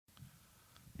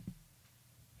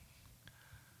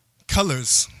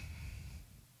Colors.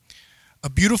 A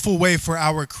beautiful way for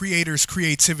our Creator's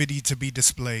creativity to be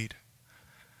displayed.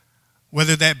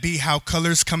 Whether that be how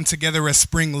colors come together as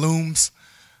spring looms,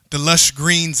 the lush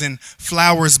greens and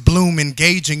flowers bloom,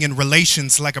 engaging in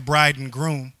relations like a bride and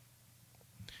groom.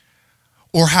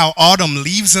 Or how autumn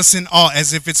leaves us in awe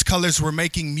as if its colors were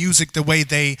making music, the way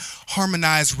they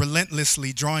harmonize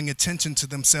relentlessly, drawing attention to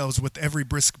themselves with every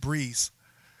brisk breeze.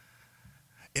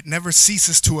 It never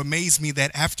ceases to amaze me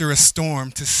that after a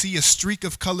storm, to see a streak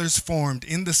of colors formed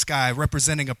in the sky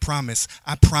representing a promise.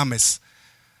 I promise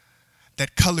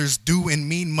that colors do and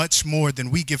mean much more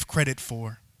than we give credit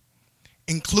for,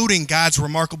 including God's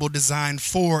remarkable design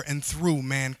for and through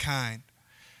mankind.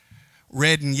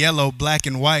 Red and yellow, black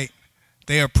and white,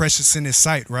 they are precious in His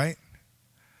sight, right?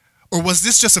 Or was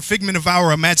this just a figment of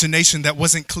our imagination that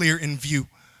wasn't clear in view?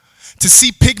 To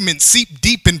see pigment seep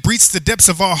deep and breach the depths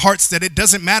of our hearts, that it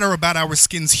doesn't matter about our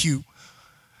skin's hue.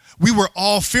 We were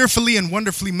all fearfully and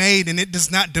wonderfully made, and it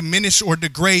does not diminish or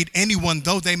degrade anyone,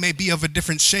 though they may be of a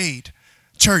different shade.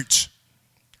 Church,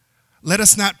 let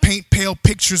us not paint pale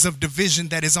pictures of division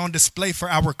that is on display for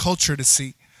our culture to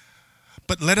see,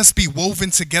 but let us be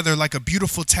woven together like a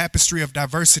beautiful tapestry of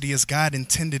diversity as God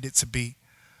intended it to be.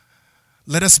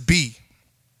 Let us be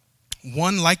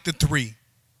one like the three,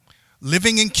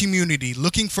 living in community,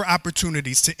 looking for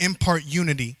opportunities to impart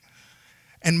unity.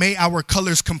 And may our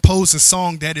colors compose a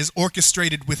song that is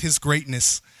orchestrated with His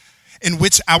greatness, in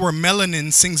which our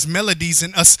melanin sings melodies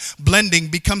and us blending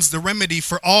becomes the remedy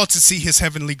for all to see His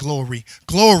heavenly glory.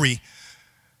 Glory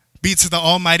be to the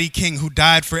Almighty King who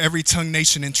died for every tongue,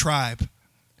 nation, and tribe.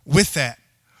 With that,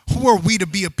 who are we to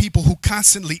be a people who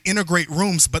constantly integrate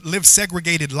rooms but live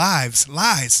segregated lives?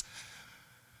 Lies.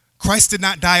 Christ did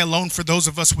not die alone for those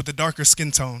of us with a darker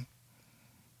skin tone.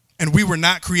 And we were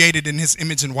not created in His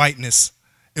image and whiteness.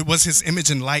 It was His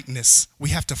image and likeness. We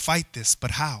have to fight this,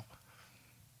 but how?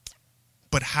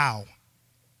 But how?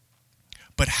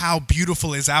 But how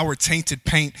beautiful is our tainted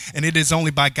paint, and it is only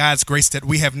by God's grace that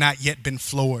we have not yet been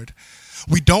floored.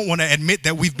 We don't want to admit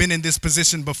that we've been in this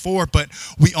position before, but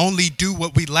we only do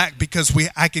what we lack because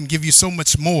I can give you so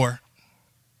much more.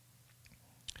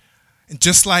 And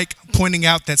just like pointing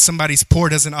out that somebody's poor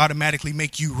doesn't automatically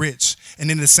make you rich. And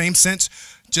in the same sense,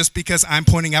 just because I'm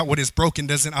pointing out what is broken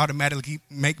doesn't automatically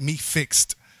make me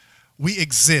fixed. We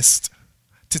exist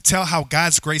to tell how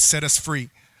God's grace set us free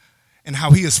and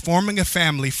how He is forming a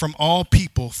family from all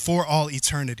people for all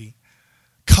eternity.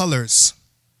 Colors.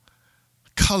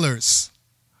 Colors.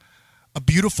 A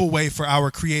beautiful way for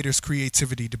our Creator's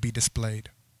creativity to be displayed.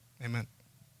 Amen.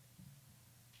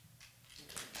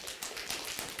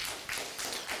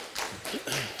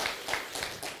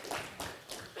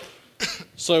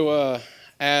 So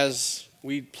as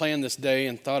we planned this day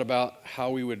and thought about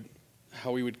how we would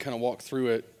kind of walk through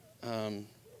it,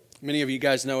 many of you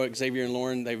guys know Xavier and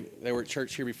Lauren. They were at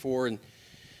church here before, and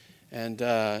then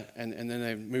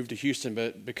they moved to Houston.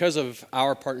 But because of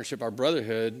our partnership, our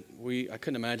brotherhood, I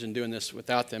couldn't imagine doing this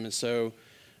without them. And so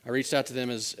I reached out to them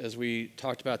as we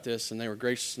talked about this, and they were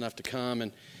gracious enough to come.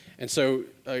 And so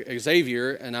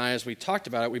Xavier and I, as we talked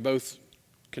about it, we both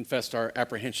confessed our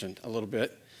apprehension a little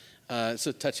bit. It's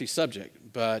a touchy subject,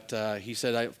 but he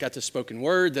said, I've got this spoken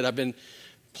word that I've been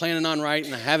planning on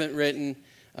writing, I haven't written.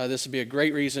 This would be a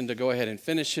great reason to go ahead and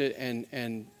finish it.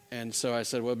 And so I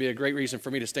said, well, it'd be a great reason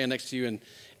for me to stand next to you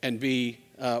and be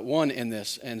one in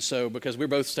this. And so, because we're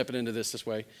both stepping into this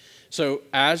way. So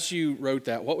as you wrote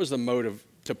that, what was the motive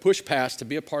to push past, to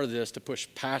be a part of this, to push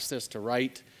past this, to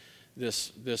write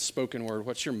this spoken word?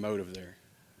 What's your motive there?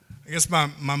 I guess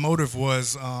my motive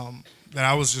was that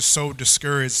I was just so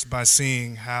discouraged by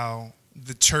seeing how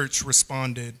the church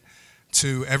responded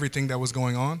to everything that was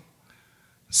going on.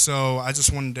 So I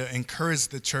just wanted to encourage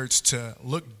the church to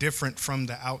look different from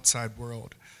the outside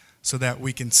world so that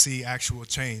we can see actual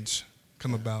change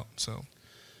come about. So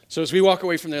as we walk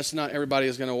away from this, not everybody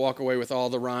is going to walk away with all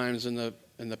the rhymes and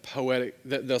the poetic,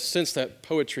 they'll sense that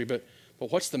poetry, but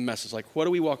what's the message? Like, what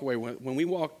do we walk away when we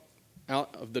walk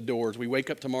out of the doors? We wake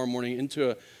up tomorrow morning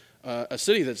into a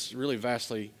city that's really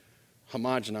vastly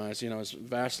homogenized, it's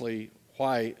vastly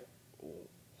white.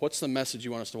 What's the message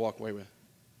you want us to walk away with?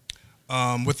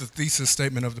 With the thesis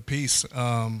statement of the piece,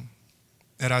 that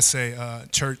I say,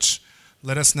 church,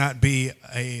 let us not be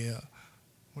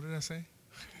what did I say?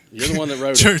 You're the one that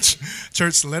wrote it.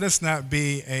 Church, let us not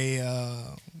be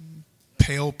a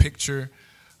pale picture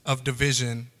of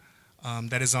division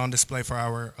that is on display for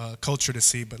our culture to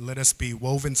see, but let us be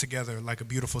woven together like a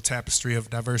beautiful tapestry of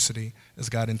diversity as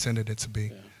God intended it to be.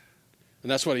 Yeah. And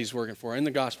that's what He's working for. In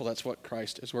the gospel, that's what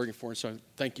Christ is working for. And so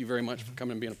thank you very much for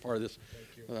coming and being a part of this.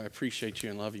 I appreciate you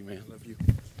and love you, man. Love you.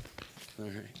 All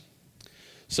right.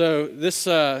 So this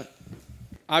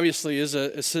obviously is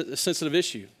a sensitive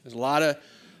issue. There's a lot of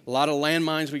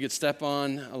landmines we could step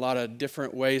on, a lot of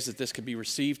different ways that this could be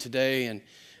received today,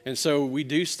 and so we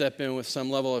do step in with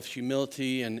some level of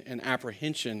humility and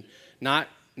apprehension, not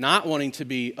wanting to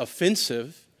be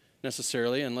offensive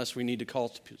necessarily, unless we need to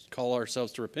call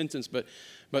ourselves to repentance, but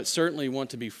certainly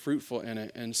want to be fruitful in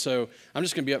it. And so I'm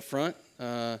just going to be up front.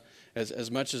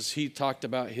 As much as he talked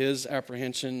about his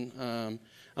apprehension,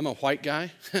 I'm a white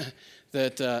guy.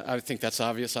 That I think that's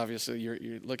obvious. Obviously,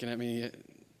 you're looking at me.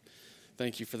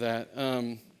 Thank you for that.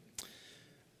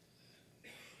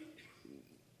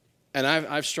 And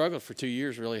I've struggled for 2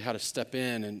 years, really, how to step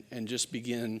in and just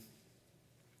begin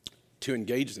to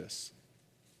engage this.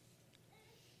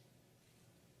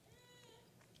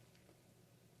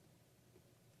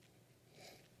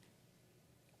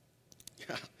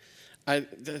 I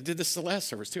did this the last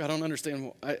service too. I don't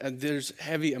understand. There's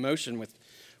heavy emotion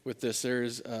with this. There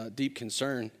is deep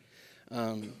concern.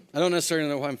 I don't necessarily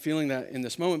know why I'm feeling that in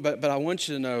this moment, but I want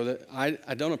you to know that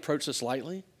I don't approach this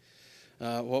lightly.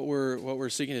 What we're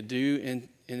seeking to do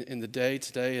in the day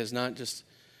today is not just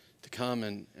to come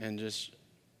and just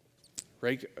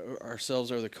rake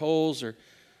ourselves over the coals,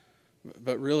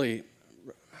 but really,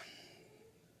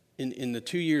 in the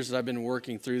 2 years that I've been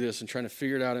working through this and trying to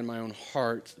figure it out in my own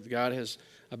heart, God has,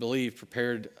 I believe,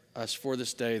 prepared us for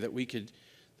this day that we could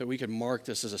mark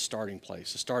this as a starting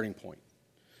place, a starting point.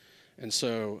 And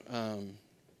so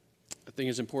I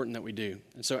think it's important that we do.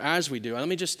 And so as we do, let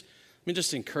me just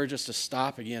encourage us to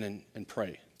stop again and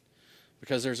pray,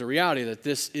 because there's a reality that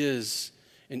this is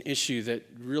an issue that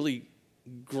really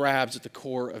grabs at the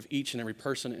core of each and every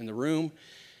person in the room.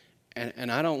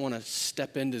 And I don't want to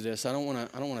step into this. I don't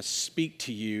want to speak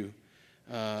to you.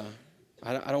 I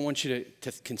don't want you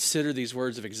to consider these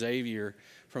words of Xavier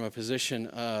from a position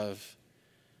of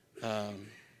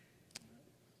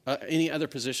any other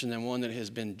position than one that has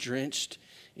been drenched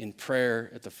in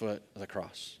prayer at the foot of the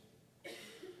cross.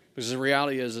 Because the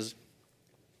reality is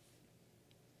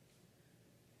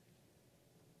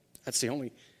that's the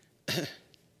only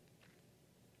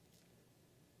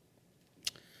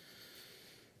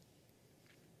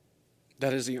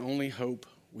that is the only hope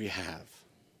we have.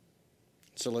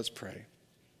 So let's pray.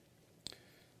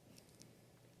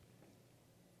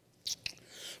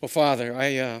 Well, Father,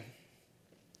 I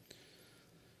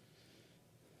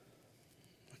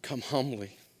come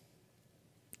humbly,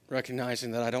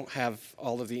 recognizing that I don't have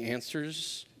all of the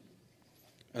answers.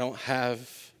 I don't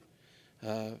have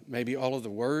maybe all of the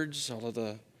words, all of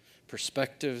the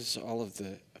perspectives, all of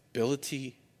the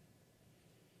ability.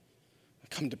 I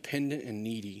come dependent and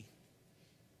needy.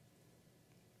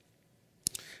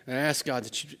 And I ask, God,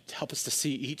 that you help us to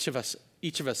see each of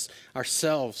us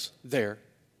ourselves there.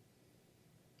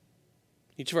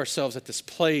 Each of ourselves at this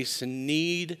place in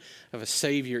need of a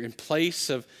Savior, in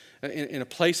a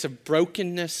place of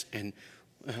brokenness and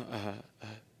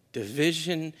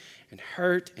division and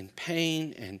hurt and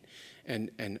pain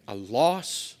and a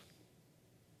loss.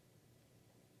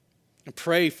 And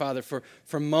pray, Father,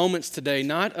 for moments today,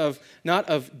 not of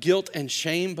guilt and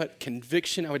shame, but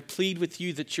conviction. I would plead with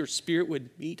you that your Spirit would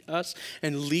meet us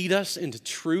and lead us into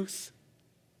truth.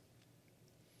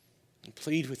 And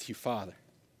plead with you, Father,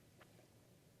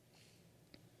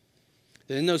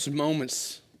 that in those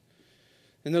moments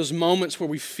where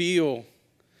we feel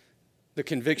the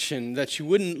conviction, that you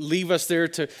wouldn't leave us there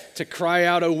to cry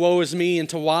out, "Oh, woe is me," and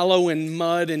to wallow in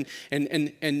mud and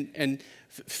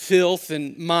filth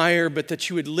and mire, but that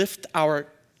you would lift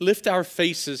our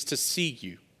faces to see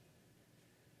you,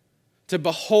 to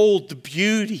behold the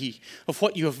beauty of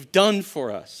what you have done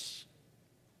for us,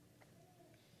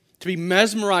 to be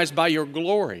mesmerized by your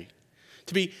glory,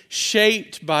 to be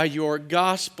shaped by your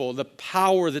gospel, the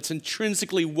power that's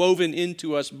intrinsically woven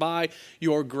into us by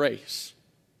your grace.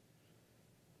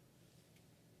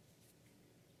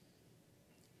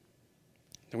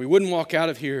 And we wouldn't walk out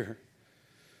of here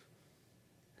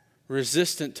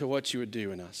resistant to what you would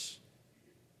do in us,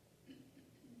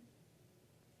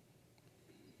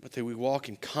 but that we walk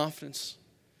in confidence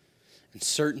and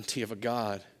certainty of a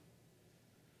God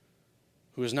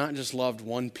who has not just loved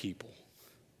one people,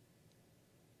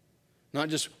 not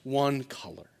just one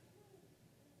color,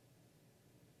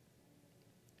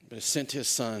 but has sent his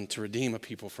Son to redeem a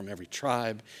people from every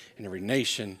tribe and every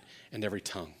nation and every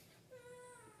tongue.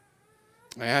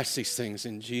 I ask these things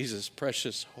in Jesus'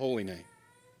 precious holy name.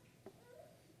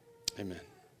 Amen.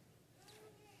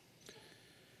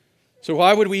 So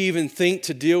why would we even think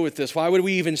to deal with this? Why would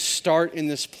we even start in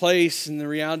this place? And the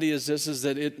reality is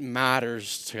that it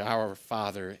matters to our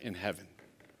Father in heaven.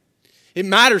 It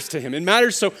matters to him. It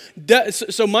matters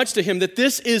so much to him that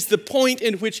this is the point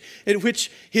in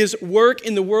which his work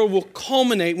in the world will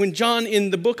culminate. When John in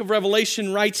the book of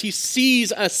Revelation writes, he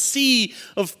sees a sea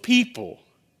of people.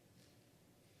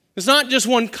 It's not just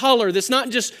one color. That's not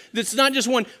just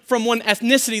one from one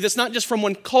ethnicity. That's not just from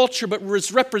one culture, but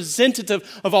is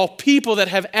representative of all people that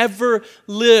have ever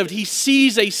lived. He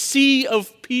sees a sea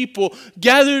of people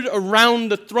gathered around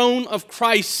the throne of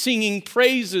Christ, singing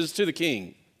praises to the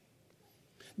King.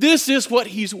 This is what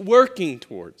he's working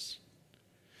towards.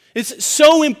 It's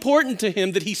so important to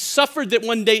him that he suffered that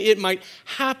one day it might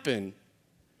happen.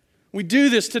 We do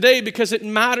this today because it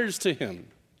matters to him.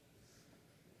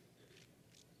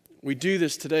 We do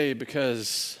this today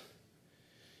because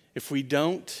if we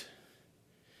don't,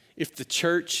 if the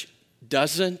church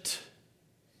doesn't,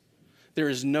 there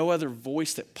is no other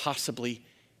voice that possibly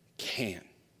can.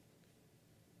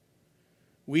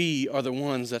 We are the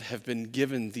ones that have been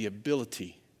given the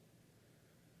ability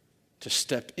to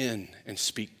step in and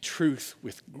speak truth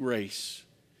with grace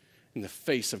in the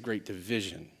face of great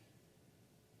division.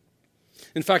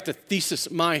 In fact,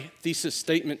 my thesis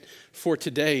statement for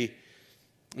today,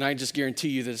 and I just guarantee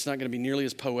you that it's not going to be nearly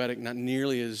as poetic, not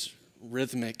nearly as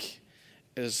rhythmic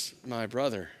as my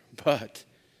brother, but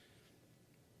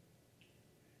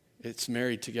it's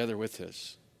married together with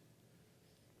his.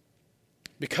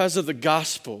 Because of the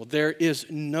gospel, there is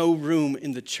no room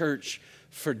in the church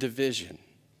for division.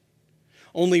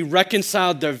 Only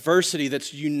reconciled diversity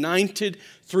that's united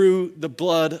through the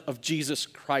blood of Jesus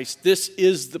Christ. This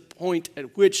is the point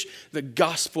at which the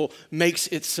gospel makes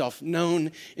itself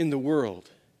known in the world.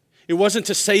 It wasn't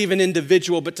to save an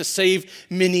individual, but to save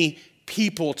many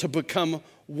people, to become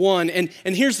one. And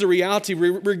here's the reality.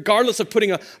 Regardless of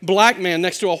putting a black man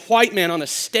next to a white man on a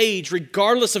stage,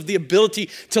 regardless of the ability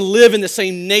to live in the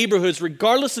same neighborhoods,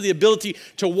 regardless of the ability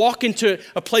to walk into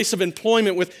a place of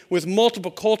employment with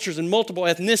multiple cultures and multiple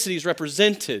ethnicities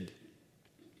represented,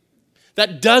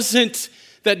 that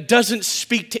doesn't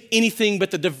speak to anything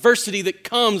but the diversity that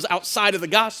comes outside of the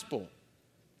gospel.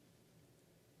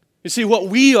 You see, what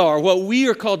we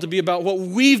are called to be about, what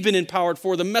we've been empowered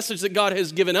for, the message that God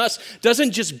has given us,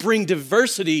 doesn't just bring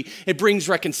diversity, it brings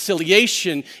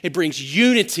reconciliation, it brings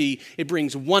unity, it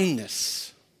brings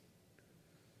oneness.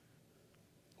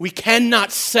 We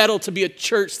cannot settle to be a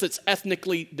church that's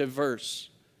ethnically diverse,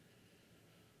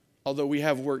 although we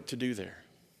have work to do there.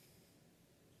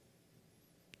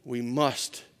 We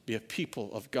must be a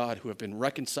people of God who have been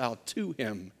reconciled to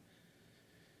Him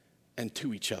and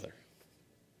to each other,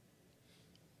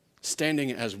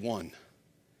 standing as one,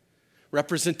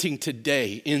 representing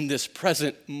today in this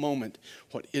present moment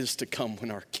what is to come when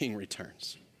our King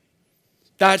returns.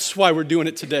 That's why we're doing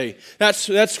it today.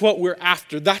 That's what we're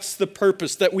after. That's the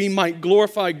purpose, that we might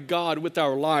glorify God with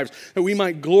our lives, that we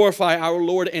might glorify our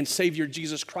Lord and Savior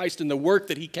Jesus Christ in the work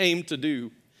that He came to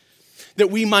do, that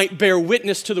we might bear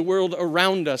witness to the world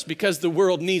around us, because the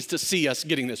world needs to see us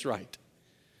getting this right.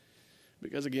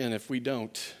 Because again, if we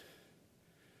don't,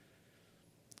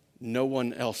 no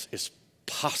one else is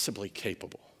possibly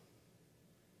capable.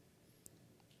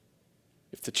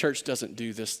 If the church doesn't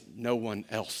do this, no one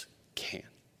else can.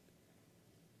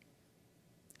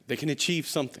 They can achieve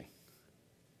something,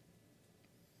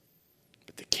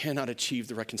 but they cannot achieve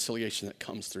the reconciliation that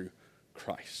comes through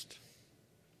Christ.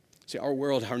 See, our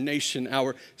world, our nation,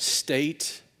 our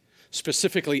state,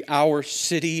 specifically our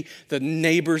city, the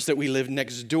neighbors that we live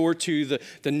next door to,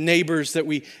 the neighbors that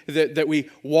we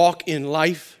walk in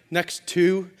life next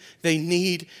to, they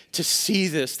need to see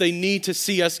this. They need to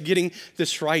see us getting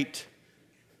this right.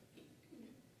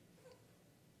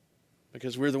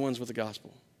 Because we're the ones with the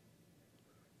gospel.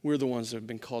 We're the ones that have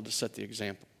been called to set the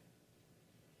example.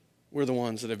 We're the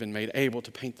ones that have been made able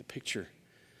to paint the picture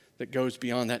that goes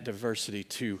beyond that diversity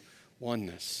to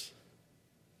oneness.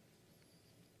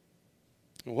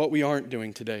 And what we aren't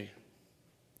doing today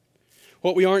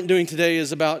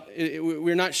is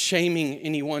we're not shaming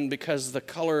anyone because the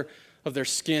color of their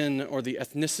skin or the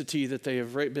ethnicity that they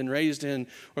have been raised in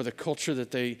or the culture that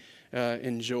they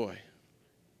enjoy.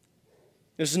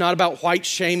 This is not about white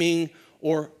shaming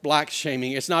or black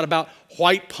shaming. It's not about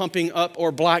white pumping up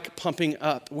or black pumping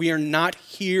up. We are not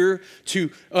here to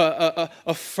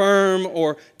affirm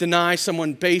or deny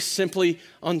someone based simply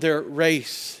on their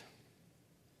race.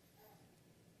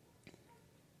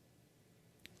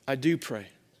 I do pray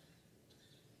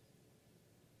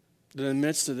that in the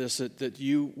midst of this, that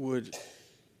you would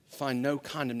find no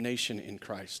condemnation in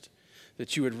Christ,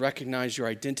 that you would recognize your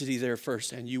identity there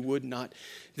first, and you would not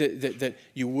that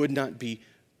you would not be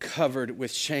covered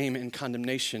with shame and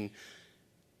condemnation.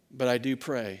 But I do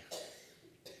pray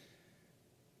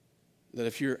that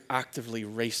if you're actively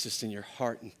racist in your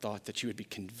heart and thought, that you would be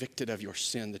convicted of your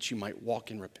sin, that you might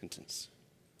walk in repentance.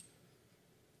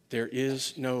 There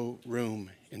is no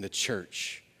room in the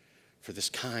church for this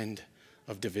kind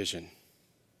of division.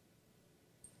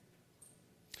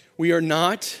 We are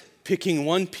not picking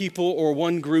one people or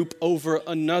one group over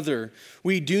another.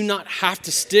 We do not have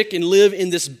to stick and live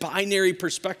in this binary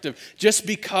perspective. Just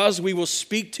because we will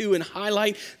speak to and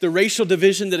highlight the racial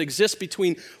division that exists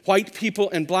between white people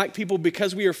and black people,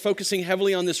 because we are focusing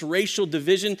heavily on this racial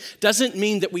division, doesn't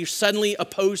mean that we're suddenly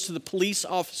opposed to the police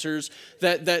officers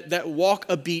that walk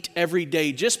a beat every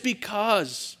day. Just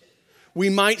because we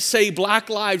might say Black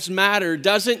Lives Matter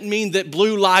doesn't mean that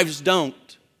blue lives don't.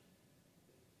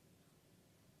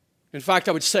 In fact,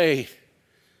 I would say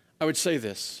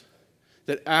this,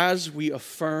 that as we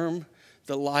affirm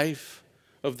the life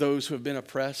of those who have been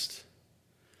oppressed,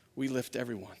 we lift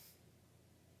everyone.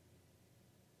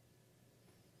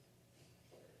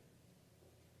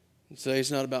 Today's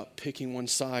not about picking one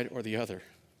side or the other.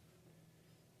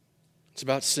 It's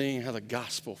about seeing how the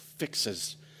gospel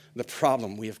fixes the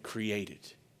problem we have created.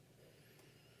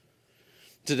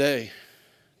 Today's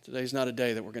not a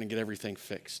day that we're going to get everything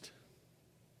fixed.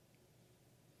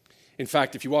 In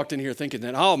fact, if you walked in here thinking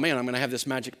that, oh man, I'm going to have this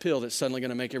magic pill that's suddenly going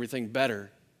to make everything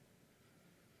better,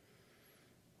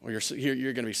 well,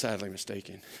 you're going to be sadly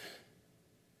mistaken.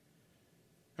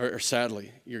 Or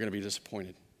sadly, you're going to be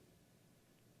disappointed.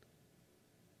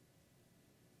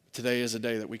 Today is a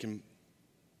day that we can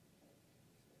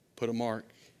put a mark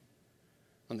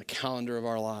on the calendar of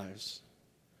our lives,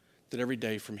 that every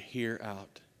day from here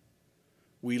out,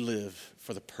 we live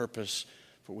for the purpose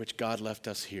for which God left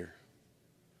us here.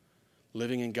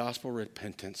 Living in gospel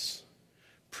repentance,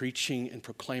 preaching and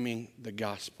proclaiming the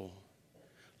gospel,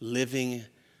 living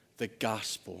the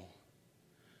gospel,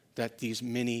 that these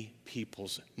many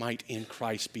peoples might in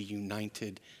Christ be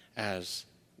united as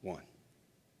one.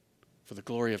 For the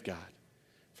glory of God,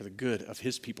 for the good of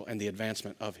his people and the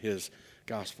advancement of his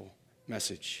gospel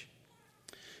message.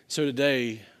 So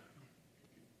today,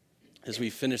 as we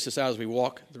finish this out, as we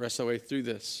walk the rest of the way through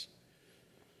this,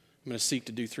 I'm going to seek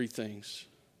to do three things.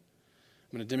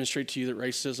 I'm going to demonstrate to you that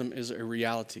racism is a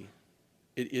reality.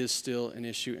 It is still an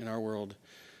issue in our world.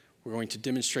 We're going to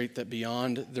demonstrate that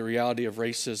beyond the reality of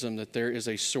racism, that there is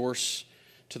a source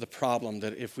to the problem,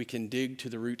 that if we can dig to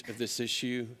the root of this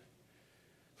issue,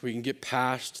 if we can get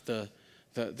past the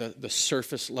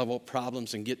surface level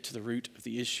problems and get to the root of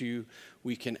the issue,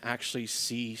 we can actually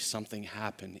see something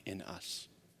happen in us.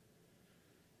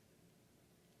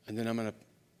 And then I'm going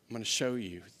to show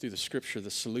you through the scripture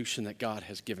the solution that God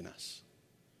has given us.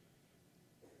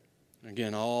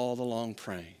 Again, all the long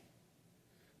praying,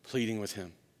 pleading with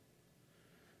him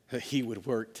that he would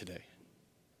work today.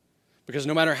 Because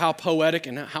no matter how poetic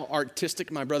and how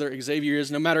artistic my brother Xavier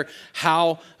is, no matter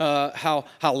how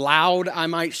loud I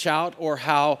might shout or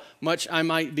how much I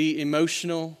might be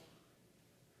emotional,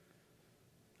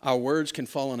 our words can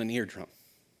fall on an eardrum.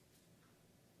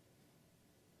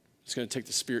 It's going to take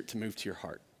the Spirit to move to your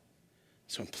heart.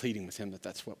 So I'm pleading with him that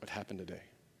that's what would happen today.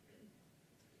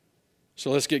 So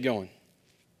let's get going.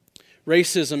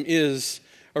 Racism is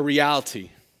a reality.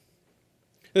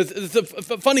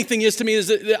 The funny thing is to me is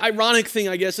that the ironic thing,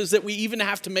 I guess, is that we even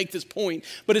have to make this point,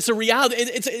 but it's a reality.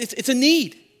 It's a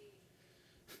need.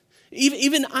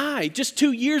 Even I, just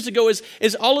 2 years ago,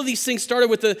 as all of these things started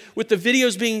with the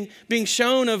videos being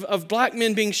shown of black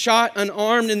men being shot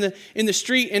unarmed in the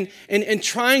street and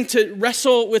trying to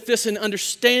wrestle with this and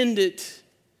understand it,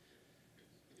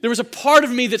 there was a part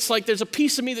of me that's like, there's a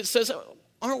piece of me that says,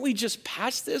 aren't we just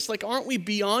past this? Like, aren't we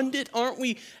beyond it? Aren't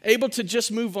we able to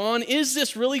just move on? Is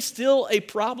this really still a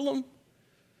problem?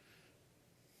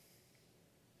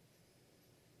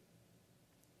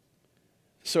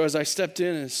 So as I stepped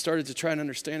in and started to try and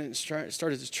understand it and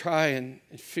started to try and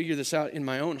figure this out in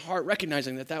my own heart,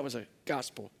 recognizing that was a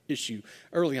gospel issue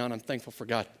early on, I'm thankful to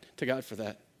God for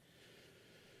that.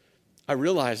 I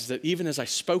realized that even as I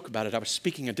spoke about it, I was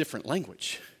speaking a different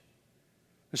language.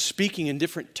 I was speaking in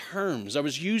different terms. I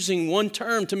was using one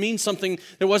term to mean something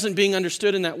that wasn't being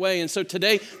understood in that way. And so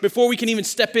today, before we can even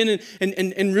step in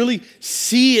and really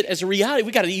see it as a reality,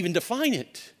 we got to even define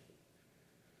it.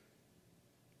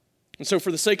 And so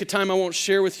for the sake of time, I won't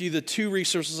share with you the two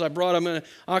resources I brought. I'm an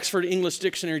Oxford English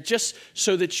Dictionary, just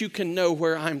so that you can know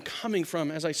where I'm coming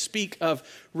from as I speak of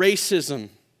racism.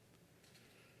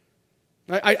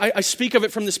 I speak of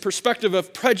it from this perspective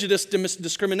of prejudice,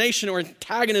 discrimination, or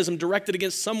antagonism directed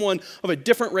against someone of a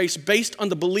different race based on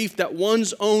the belief that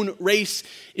one's own race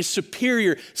is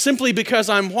superior. Simply because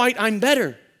I'm white, I'm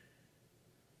better.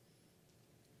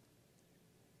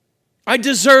 I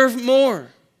deserve more.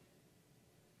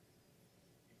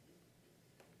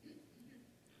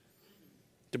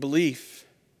 the belief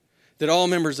that all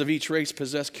members of each race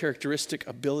possess characteristic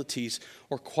abilities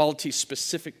or qualities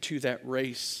specific to that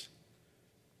race.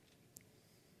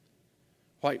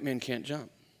 White men can't jump,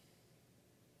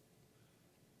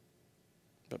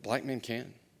 but black men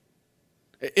can.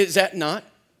 Is that not?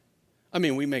 I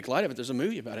mean, we make light of it. There's a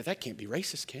movie about it. That can't be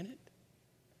racist, can it?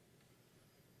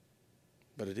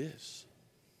 But it is.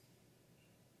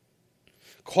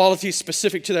 Qualities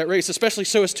specific to that race, especially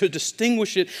so as to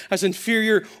distinguish it as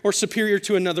inferior or superior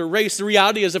to another race. The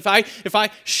reality is if I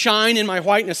shine in my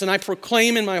whiteness and I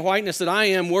proclaim in my whiteness that I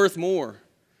am worth more,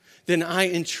 then I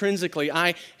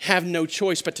have no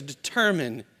choice but to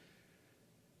determine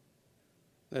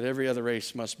that every other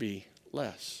race must be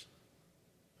less.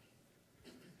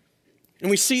 And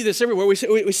we see this everywhere. We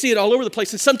see it all over the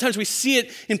place. And sometimes we see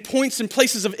it in points and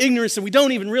places of ignorance that we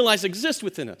don't even realize exist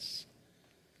within us.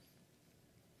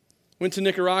 Went to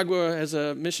Nicaragua as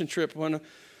a mission trip.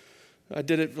 I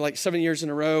did it like 7 years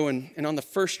in a row. And on the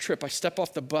first trip, I stepped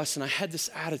off the bus and I had this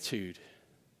attitude.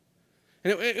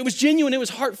 And it was genuine. It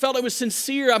was heartfelt. It was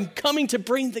sincere. I'm coming to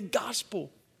bring the gospel.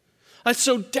 I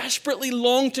so desperately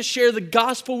long to share the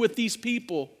gospel with these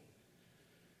people,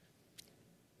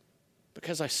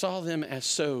 because I saw them as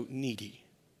so needy.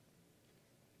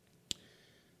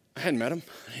 I hadn't met them.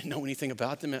 I didn't know anything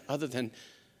about them other than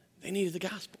they needed the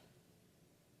gospel.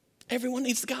 Everyone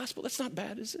needs the gospel. That's not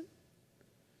bad, is it?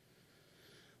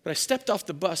 But I stepped off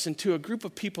the bus into a group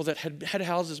of people that had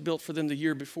houses built for them the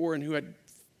year before and who had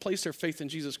placed their faith in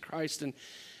Jesus Christ.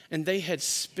 And they had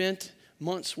spent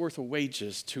months' worth of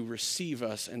wages to receive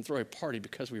us and throw a party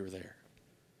because we were there.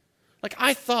 Like,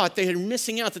 I thought they were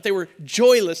missing out, that they were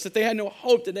joyless, that they had no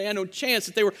hope, that they had no chance,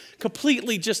 that they were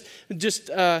completely just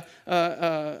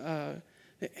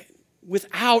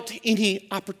without any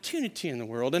opportunity in the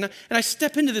world. And I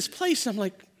step into this place, and I'm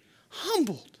like,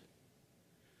 humbled.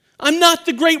 I'm not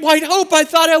the great white hope I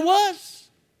thought I was.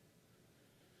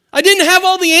 I didn't have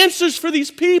all the answers for these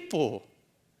people.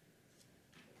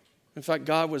 In fact,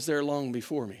 God was there long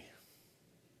before me.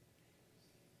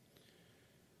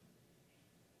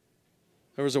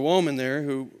 There was a woman there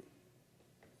who,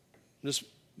 just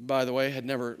by the way, had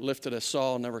never lifted a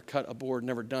saw, never cut a board,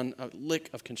 never done a lick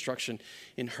of construction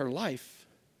in her life.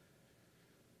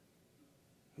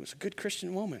 Who was a good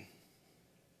Christian woman,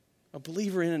 a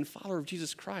believer in and follower of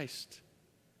Jesus Christ,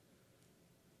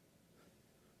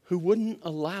 who wouldn't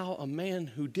allow a man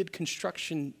who did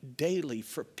construction daily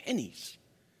for pennies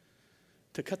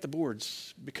to cut the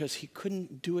boards because he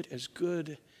couldn't do it as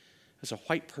good as a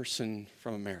white person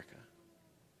from America.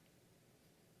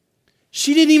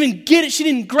 She didn't even get it. She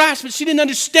didn't grasp it. She didn't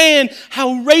understand how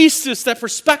racist that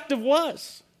perspective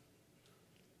was.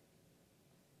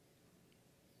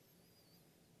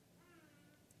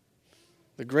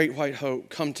 The great white hope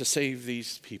come to save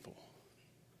these people.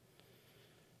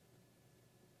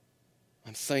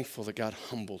 I'm thankful that God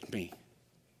humbled me.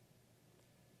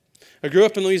 I grew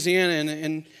up in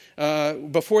Louisiana,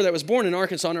 and before that I was born in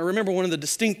Arkansas. And I remember one of the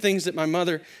distinct things that my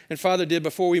mother and father did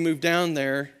before we moved down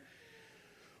there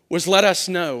was let us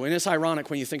know. And it's ironic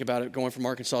when you think about it, going from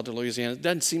Arkansas to Louisiana. It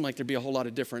doesn't seem like there'd be a whole lot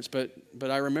of difference, but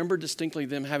I remember distinctly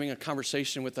them having a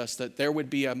conversation with us that there would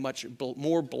be a much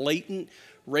more blatant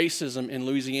racism in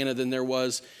Louisiana than there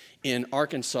was in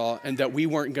Arkansas, and that we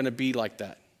weren't going to be like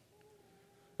that.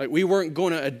 Like, we weren't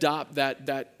going to adopt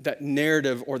that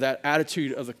narrative or that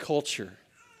attitude of the culture.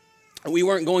 We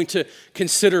weren't going to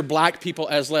consider black people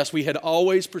as less. We had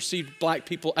always perceived black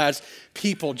people as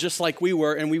people just like we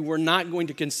were, and we were not going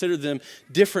to consider them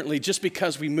differently just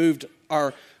because we moved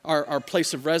our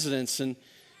place of residence. And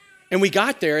we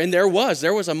got there, and there was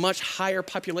a much higher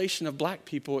population of black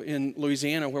people in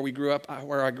Louisiana where I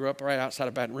grew up right outside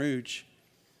of Baton Rouge.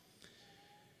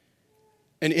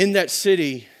 And in that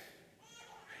city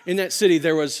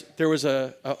there was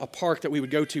a park that we would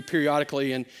go to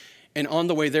periodically, and on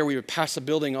the way there, we would pass a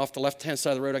building off the left-hand side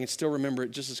of the road. I can still remember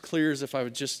it just as clear as if I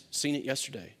had just seen it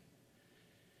yesterday.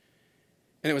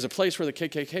 And it was a place where the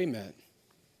KKK met.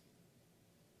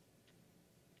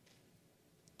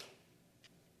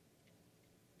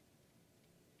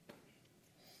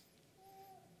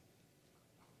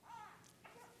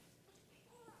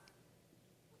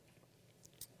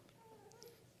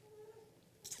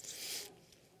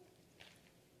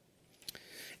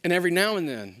 And every now and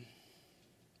then,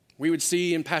 we would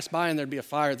see and pass by, and there'd be a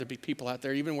fire. There'd be people out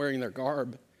there, even wearing their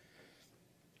garb.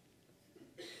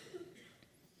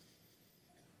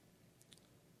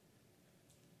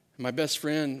 My best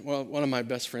friend, one of my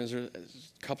best friends, there's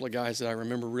a couple of guys that I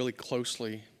remember really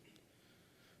closely.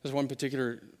 There's one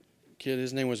particular kid,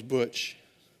 his name was Butch.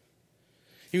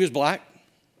 He was black,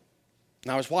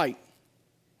 and I was white.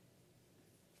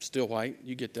 Still white,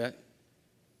 you get that.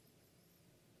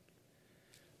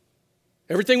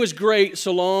 Everything was great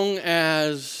so long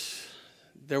as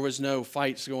there was no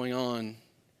fights going on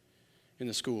in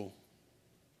the school.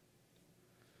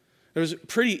 It was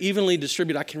pretty evenly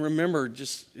distributed. I can remember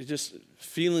just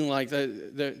feeling like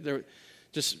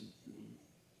just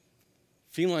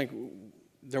feeling like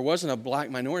there wasn't a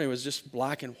black minority. It was just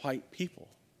black and white people.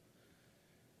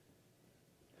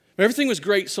 Everything was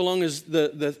great so long as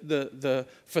the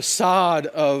facade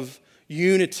of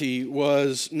unity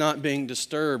was not being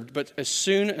disturbed. But as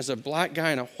soon as a black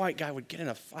guy and a white guy would get in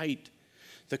a fight,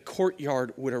 the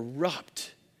courtyard would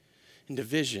erupt in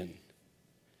division.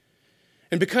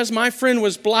 And because my friend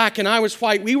was black and I was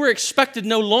white, we were expected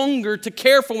no longer to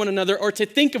care for one another or to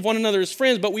think of one another as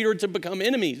friends, but we were to become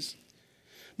enemies.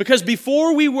 Because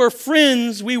before we were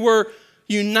friends, we were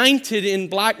united in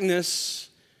blackness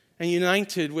and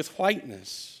united with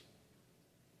whiteness.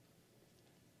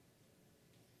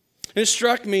 And it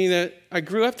struck me that I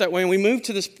grew up that way, and we moved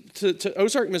to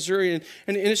Ozark, Missouri, and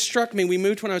it struck me, we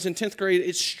moved when I was in 10th grade,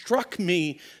 it struck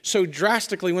me so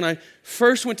drastically when I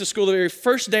first went to school. The very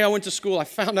first day I went to school, I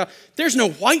found out there's no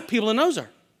white people in Ozark.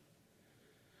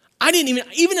 I didn't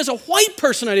even as a white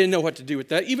person, I didn't know what to do with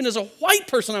that. Even as a white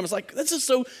person, I was like, this is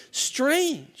so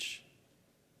strange.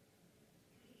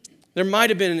 There might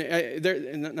have been,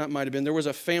 there was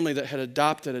a family that had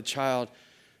adopted a child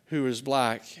who was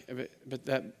black, but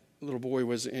that little boy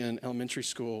was in elementary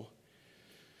school.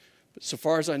 But so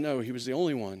far as I know, he was the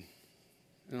only one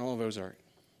in all of Ozark.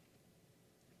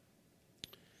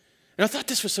 And I thought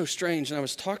this was so strange. And I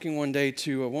was talking one day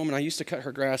to a woman. I used to cut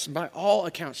her grass. And by all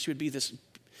accounts, she would be this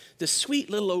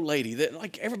sweet little old lady that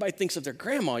like everybody thinks of their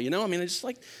grandma, you know? I mean, it's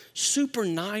like super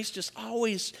nice, just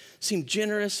always seemed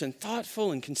generous and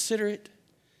thoughtful and considerate.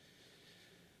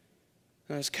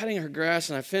 I was cutting her grass,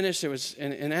 and I finished.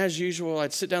 And as usual,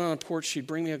 I'd sit down on the porch. She'd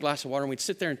bring me a glass of water, and we'd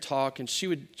sit there and talk, and she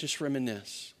would just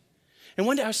reminisce. And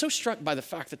one day, I was so struck by the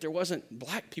fact that there wasn't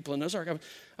black people in Ozark.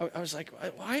 I was like,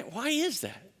 why is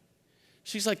that?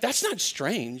 She's like, that's not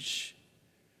strange.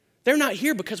 They're not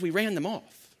here because we ran them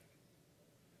off.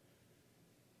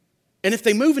 And if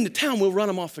they move into town, we'll run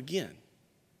them off again.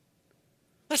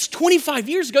 That's 25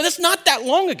 years ago. That's not that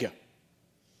long ago.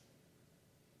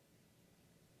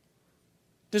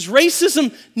 Does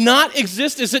racism not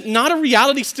exist? Is it not a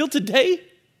reality still today?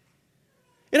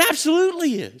 It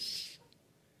absolutely is.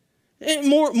 And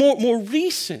more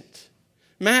recent.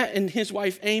 Matt and his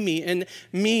wife Amy and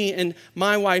me and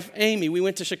my wife Amy, we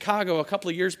went to Chicago a couple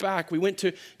of years back. We went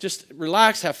to just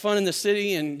relax, have fun in the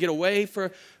city, and get away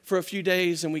for a few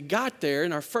days. And we got there,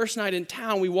 and our first night in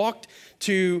town, we walked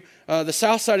to the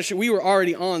south side of Chicago. We were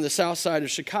already on the south side of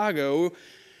Chicago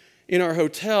in our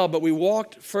hotel, but we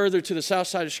walked further to the south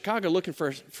side of Chicago looking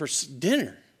for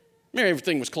dinner. Maybe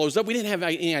everything was closed up. We didn't have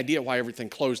any idea why everything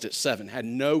closed at 7. Had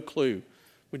no clue.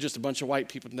 We're just a bunch of white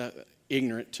people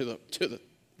ignorant to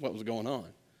what was going on.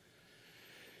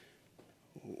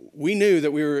 We knew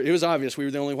that it was obvious we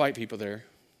were the only white people there.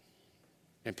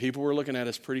 And people were looking at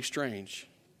us pretty strange.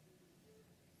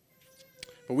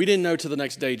 But we didn't know till the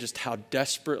next day just how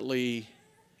desperately,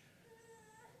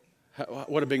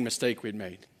 what a big mistake we'd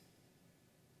made.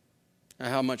 And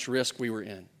how much risk we were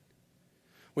in.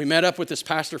 We met up with this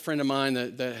pastor friend of mine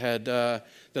that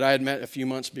I had met a few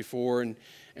months before,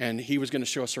 and he was going to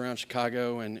show us around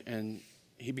Chicago, and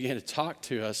he began to talk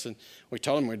to us, and we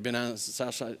told him we'd been on the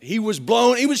south side. He was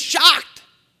blown. He was shocked.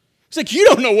 He's like, you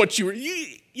don't know what you're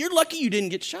lucky you didn't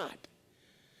get shot.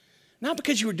 Not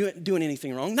because you were doing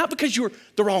anything wrong, not because you were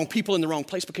the wrong people in the wrong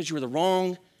place, because you were the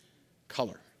wrong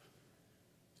color.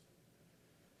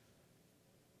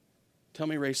 Tell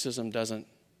me racism doesn't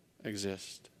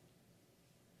exist.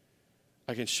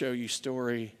 I can show you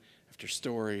story after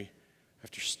story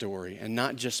after story, and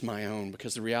not just my own,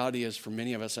 because the reality is for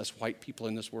many of us as white people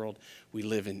in this world, we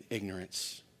live in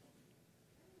ignorance.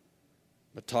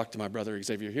 But talk to my brother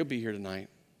Xavier. He'll be here tonight.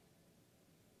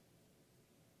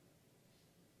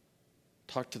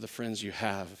 Talk to the friends you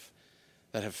have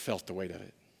that have felt the weight of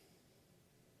it.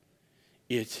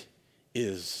 It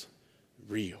is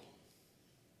real.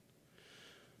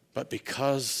 But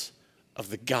because of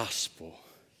the gospel,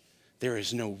 there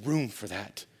is no room for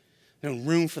that. No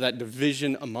room for that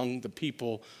division among the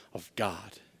people of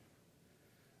God.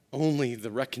 Only the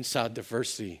reconciled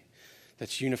diversity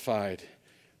that's unified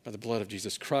by the blood of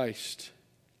Jesus Christ.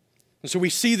 And so we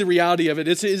see the reality of it.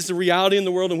 It's the reality in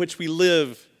the world in which we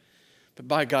live. But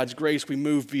by God's grace, we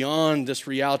move beyond this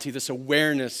reality, this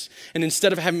awareness. And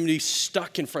instead of having to be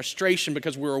stuck in frustration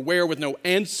because we're aware with no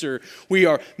answer, we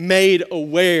are made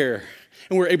aware.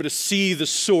 And we're able to see the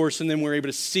source, and then we're able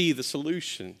to see the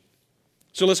solution.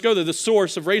 So let's go to the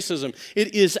source of racism.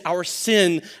 It is our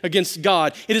sin against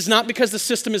God. It is not because the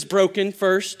system is broken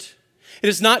first. It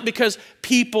is not because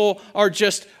people are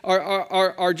just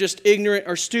ignorant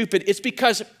or stupid. It's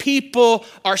because people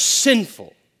are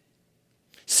sinful.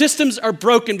 Systems are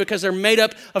broken because they're made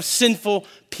up of sinful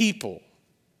people,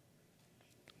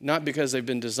 not because they've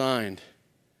been designed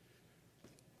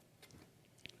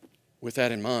with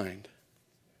that in mind,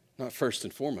 not first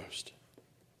and foremost,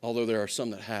 although there are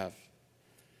some that have.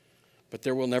 But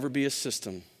there will never be a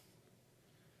system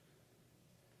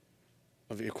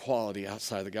of equality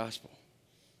outside the gospel.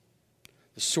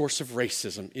 The source of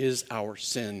racism is our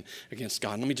sin against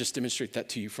God. Let me just demonstrate that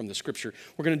to you from the scripture.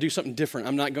 We're going to do something different.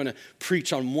 I'm not going to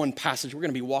preach on one passage. We're going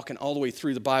to be walking all the way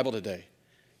through the Bible today.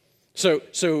 So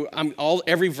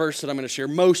every verse that I'm going to share,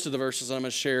 most of the verses that I'm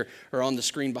going to share are on the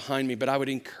screen behind me, but I would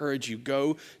encourage you,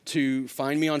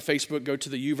 find me on Facebook, go to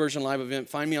the YouVersion Live event,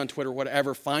 find me on Twitter,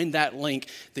 whatever, find that link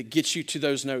that gets you to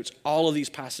those notes. All of these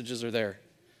passages are there.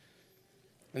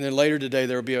 And then later today,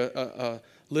 there will be a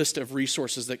list of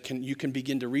resources that you can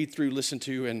begin to read through, listen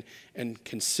to, and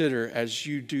consider as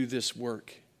you do this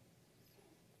work.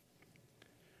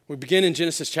 We begin in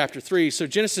Genesis chapter 3. So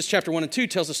Genesis chapter 1 and 2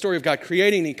 tells the story of God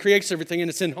creating. He creates everything, and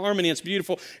it's in harmony. It's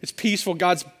beautiful. It's peaceful.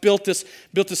 God's built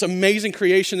this amazing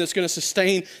creation that's going to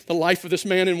sustain the life of this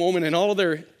man and woman and all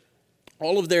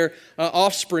of their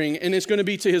offspring, and it's going to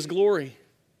be to his glory.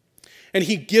 And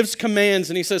he gives commands,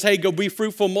 and he says, hey, go be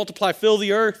fruitful, multiply, fill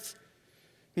the earth.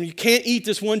 And you can't eat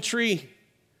this one tree.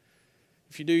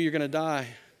 If you do, you're going to die.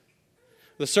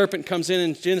 The serpent comes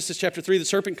in Genesis chapter 3. The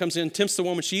serpent comes in, tempts the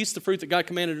woman. She eats the fruit that God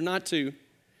commanded her not to.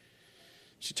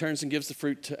 She turns and gives the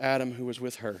fruit to Adam, who was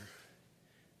with her.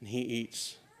 And he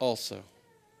eats also.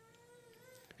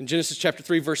 In Genesis chapter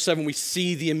 3, verse 7, we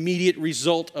see the immediate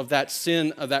result of that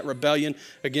sin, of that rebellion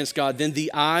against God. Then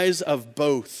the eyes of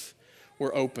both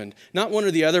were opened. Not one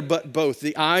or the other, but both.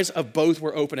 The eyes of both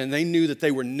were open, and they knew that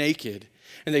they were naked.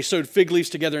 And they sewed fig leaves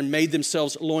together and made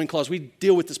themselves loincloths. We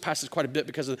deal with this passage quite a bit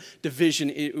because of the division.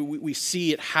 We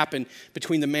see it happen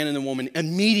between the man and the woman.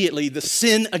 Immediately, the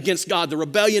sin against God, the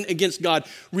rebellion against God,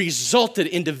 resulted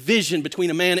in division between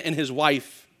a man and his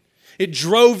wife. It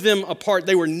drove them apart.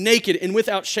 They were naked and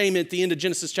without shame at the end of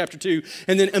Genesis chapter 2.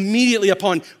 And then immediately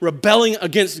upon rebelling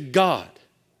against God,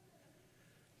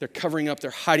 they're covering up,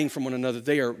 they're hiding from one another.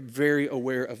 They are very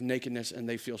aware of nakedness, and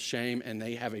they feel shame, and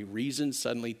they have a reason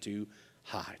suddenly to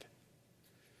hide.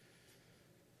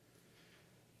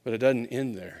 But it doesn't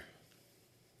end there.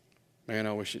 Man,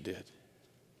 I wish it did.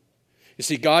 You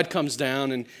see, God comes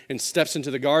down and steps into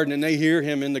the garden, and they hear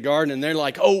him in the garden, and they're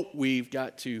like, oh, we've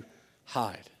got to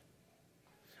hide.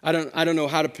 I don't know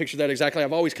how to picture that exactly.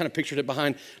 I've always kind of pictured it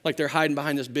behind, like they're hiding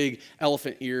behind this big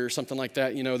elephant ear or something like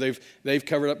that. You know, they've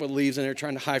covered up with leaves, and they're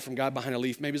trying to hide from God behind a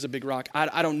leaf. Maybe it's a big rock.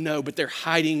 I don't know, but they're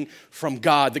hiding from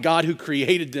God, the God who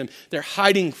created them. They're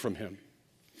hiding from him.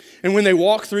 And when they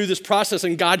walk through this process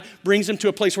and God brings them to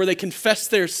a place where they confess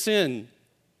their sin,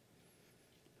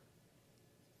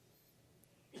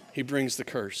 he brings the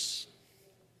curse.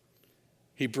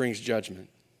 He brings judgment.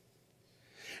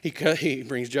 He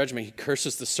brings judgment. He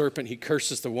curses the serpent. He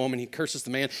curses the woman. He curses the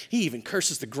man. He even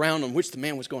curses the ground on which the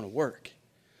man was going to work.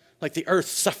 Like the earth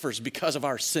suffers because of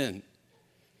our sin.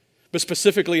 But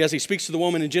specifically, as he speaks to the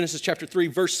woman in Genesis chapter 3,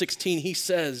 verse 16, he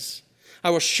says, I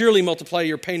will surely multiply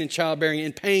your pain in childbearing.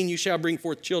 In pain you shall bring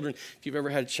forth children. If you've ever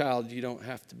had a child, you don't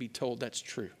have to be told that's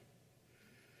true.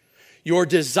 Your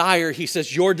desire, he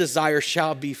says, your desire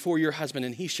shall be for your husband,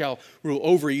 and he shall rule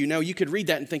over you. Now, you could read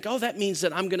that and think, oh, that means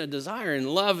that I'm going to desire and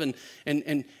love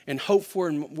and hope for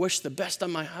and wish the best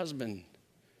on my husband.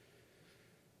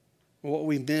 What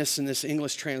we miss in this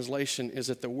English translation is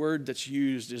that the word that's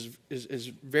used is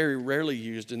very rarely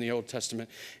used in the Old Testament.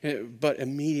 But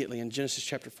immediately in Genesis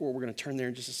chapter 4, we're going to turn there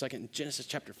in just a second. In Genesis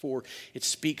chapter 4, it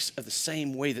speaks of the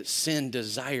same way that sin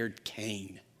desired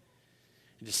Cain.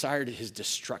 It desired his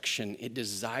destruction. It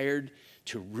desired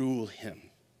to rule him.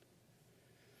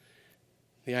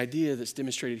 The idea that's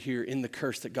demonstrated here in the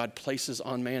curse that God places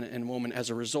on man and woman as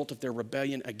a result of their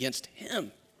rebellion against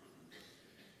him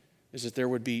is that there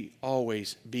would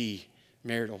always be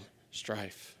marital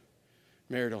strife,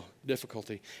 marital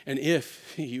difficulty. And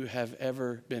if you have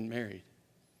ever been married,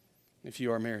 if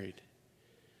you are married,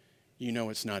 you know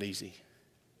it's not easy.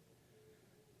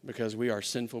 Because we are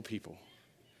sinful people,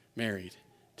 married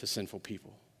to sinful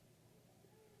people.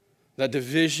 That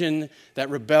division, that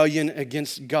rebellion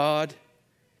against God,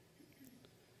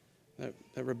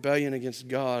 that rebellion against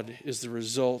God is the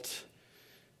result.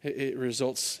 It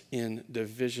results in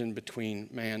division between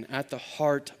man. At the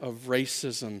heart of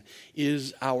racism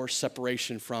is our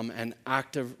separation from an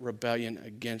active rebellion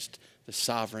against the the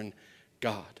sovereign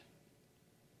God.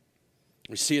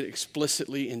 We see it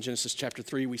explicitly in Genesis chapter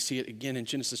 3. We see it again in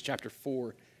Genesis chapter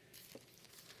 4.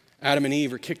 Adam and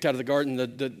Eve are kicked out of the garden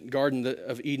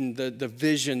of Eden. The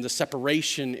vision, the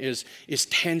separation is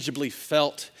tangibly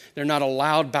felt. They're not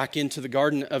allowed back into the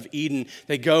Garden of Eden.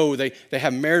 They go, they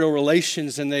have marital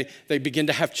relations, and they begin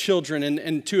to have children.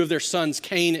 And two of their sons,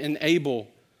 Cain and Abel,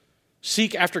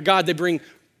 seek after God. They bring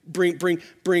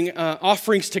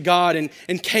offerings to God,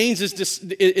 and Cain's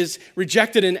is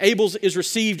rejected, and Abel's is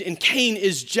received, and Cain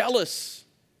is jealous.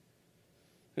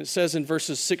 It says in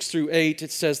verses 6 through 8, it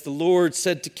says, "The Lord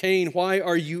said to Cain, 'Why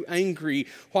are you angry?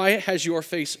 Why has your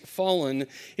face fallen?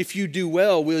 If you do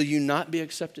well, will you not be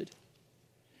accepted?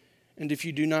 And if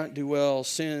you do not do well,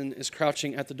 sin is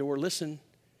crouching at the door.'" Listen,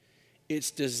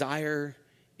 its desire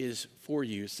is for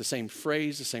you. It's the same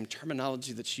phrase, the same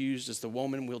terminology that's used as the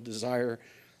woman will desire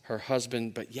her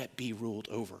husband, but yet be ruled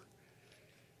over.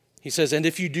 He says, "And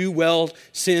if you do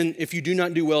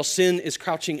not do well, sin is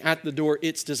crouching at the door.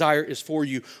 Its desire is for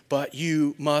you, but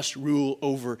you must rule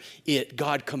over it."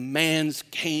 God commands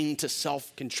Cain to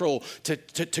self-control, to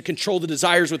control the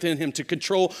desires within him, to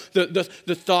control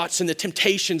the thoughts and the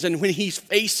temptations. And when he's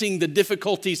facing the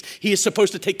difficulties, he is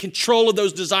supposed to take control of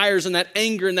those desires and that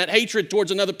anger and that hatred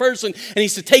towards another person, and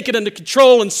he's to take it under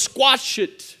control and squash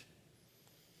it.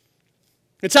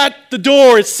 It's at the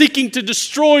door. It's seeking to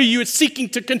destroy you. It's seeking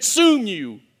to consume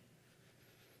you.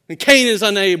 And Cain is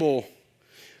unable.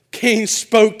 Cain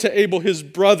spoke to Abel, his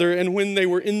brother, and when they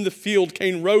were in the field,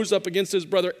 Cain rose up against his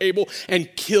brother Abel and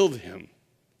killed him.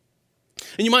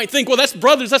 And you might think, well, that's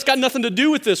brothers. That's got nothing to do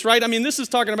with this, right? I mean, we're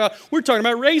talking about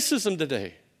racism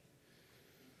today.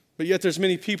 But yet there's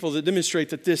many people that demonstrate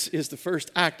that this is the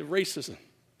first act of racism.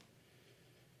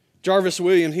 Jarvis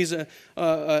Williams, he's an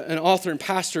author and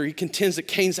pastor. He contends that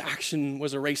Cain's action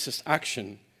was a racist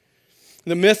action.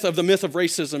 The myth of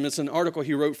racism, it's an article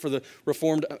he wrote for the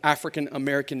Reformed African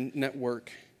American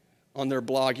Network on their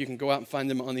blog. You can go out and find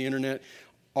them on the internet,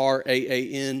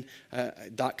 RAAN.com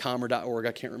or .org.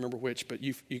 I can't remember which, but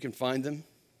you can find them.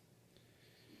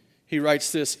 He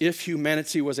writes this: "If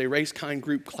humanity was a race, kind,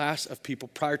 group, class of people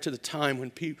prior to the time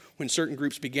when certain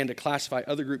groups began to classify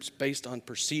other groups based on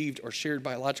perceived or shared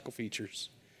biological features,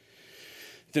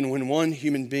 then when one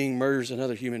human being murders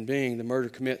another human being, the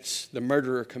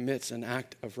murderer commits an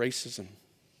act of racism.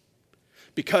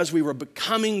 Because we were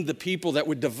becoming the people that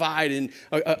would divide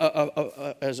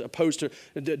as opposed to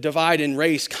divide in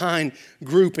race, kind,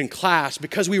 group, and class.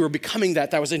 Because we were becoming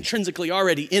that was intrinsically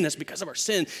already in us because of our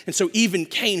sin. And so even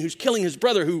Cain, who's killing his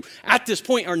brother, who at this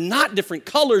point are not different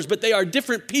colors, but they are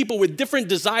different people with different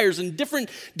desires and different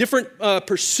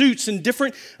pursuits and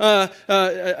different a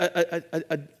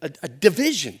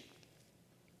division.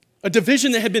 A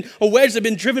division that had been, a wedge that had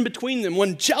been driven between them,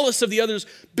 one jealous of the other's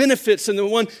benefits and the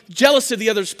one jealous of the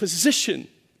other's position.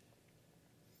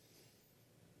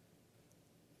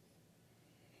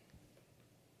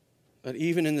 But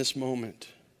even in this moment,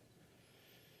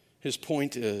 his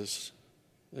point is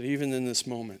that even in this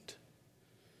moment,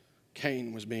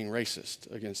 Cain was being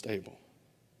racist against Abel.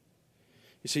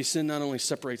 You see, sin not only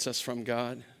separates us from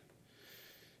God,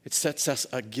 it sets us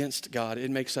against God.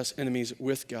 It makes us enemies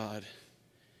with God.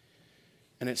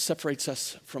 And it separates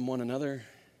us from one another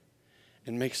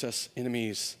and makes us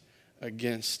enemies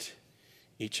against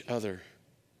each other,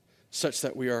 such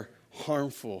that we are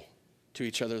harmful to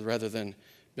each other rather than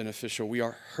beneficial. We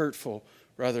are hurtful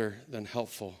rather than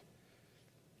helpful.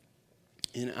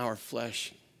 In our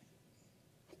flesh,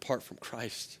 apart from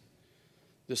Christ,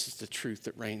 this is the truth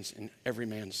that reigns in every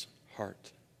man's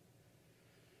heart.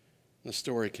 The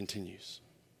story continues.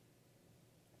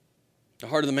 The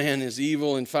heart of the man is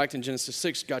evil. In fact, in Genesis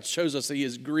 6, God shows us that he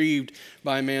is grieved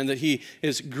by man, that he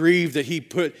is grieved that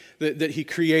he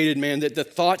created man, that the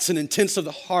thoughts and intents of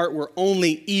the heart were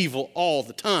only evil all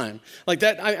the time. Like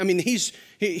that, I mean, he's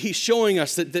showing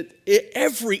us that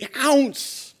every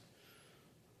ounce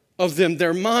of them,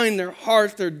 their mind, their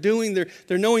heart, their doing,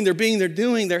 their knowing, their being, their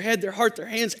doing, their head, their heart, their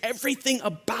hands, everything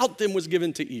about them was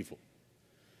given to evil.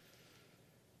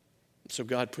 So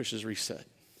God pushes reset.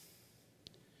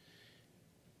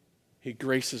 He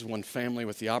graces one family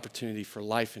with the opportunity for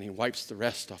life, and he wipes the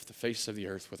rest off the face of the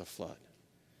earth with a flood.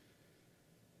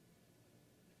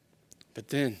 But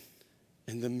then,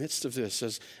 in the midst of this,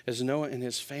 as Noah and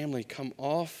his family come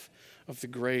off of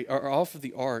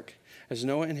the ark, as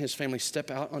Noah and his family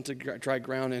step out onto dry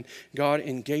ground and God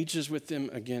engages with them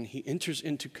again, he enters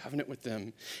into covenant with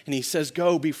them. And he says,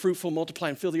 "Go, be fruitful, multiply,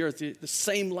 and fill the earth." The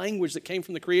same language that came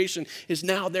from the creation is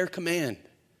now their command.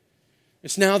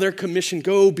 It's now their commission.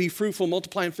 Go, be fruitful,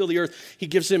 multiply, and fill the earth. He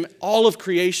gives them all of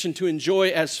creation to enjoy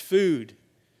as food.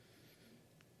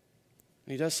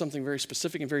 And he does something very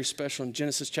specific and very special in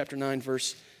Genesis chapter 9,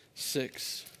 verse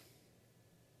 6.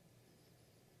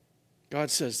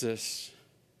 God says this,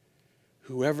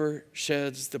 whoever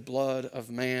sheds the blood of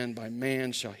man, by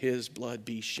man shall his blood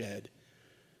be shed.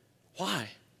 Why?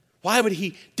 Why would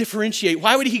he differentiate?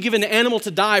 Why would he give an animal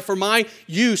to die for my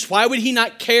use? Why would he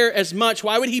not care as much?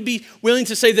 Why would he be willing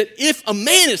to say that if a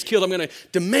man is killed, I'm going to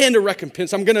demand a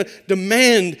recompense. I'm going to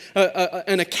demand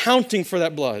an accounting for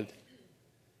that blood.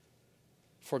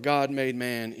 For God made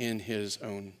man in his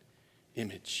own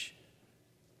image.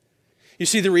 You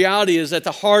see, the reality is that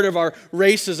the heart of our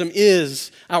racism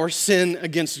is our sin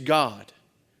against God,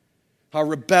 our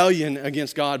rebellion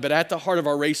against God. But at the heart of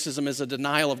our racism is a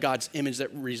denial of God's image that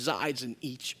resides in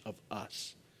each of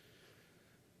us.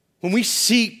 When we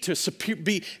seek to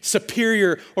be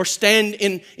superior or stand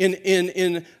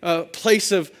in a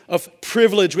place of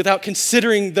privilege without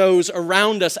considering those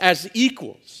around us as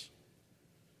equals,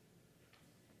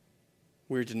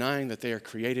 we're denying that they are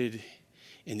created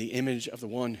in the image of the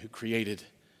one who created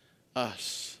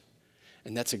us.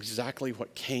 And that's exactly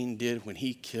what Cain did when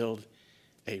he killed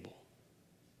Abel.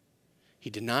 He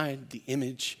denied the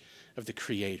image of the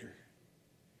Creator.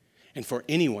 And for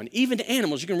anyone, even to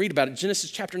animals, you can read about it.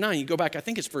 Genesis chapter 9, you go back, I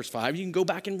think it's verse 5, you can go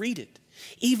back and read it.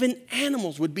 Even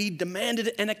animals would be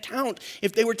demanded an account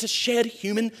if they were to shed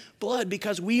human blood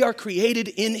because we are created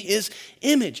in his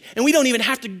image. And we don't even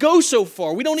have to go so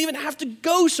far. We don't even have to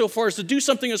go so far as to do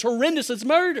something as horrendous as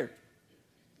murder.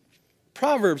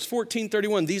 Proverbs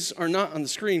 14:31, these are not on the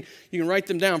screen. You can write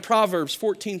them down. Proverbs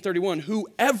 14:31,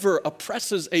 whoever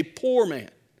oppresses a poor man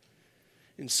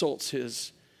insults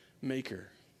his maker.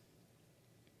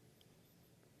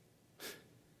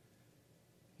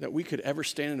 That we could ever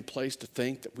stand in a place to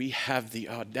think that we have the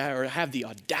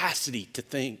audacity to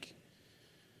think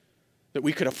that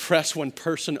we could oppress one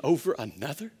person over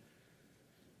another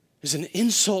is an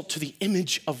insult to the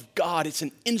image of God. It's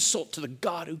an insult to the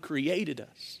God who created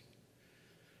us.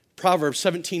 Proverbs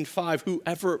 17:5,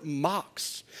 whoever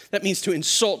mocks, that means to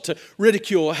insult, to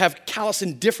ridicule, have callous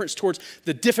indifference towards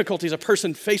the difficulties a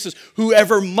person faces.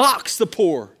 Whoever mocks the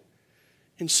poor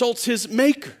insults his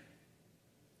maker.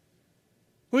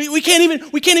 We can't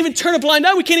even turn a blind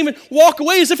eye. We can't even walk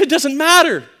away as if it doesn't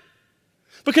matter.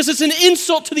 Because it's an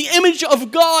insult to the image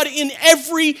of God in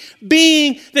every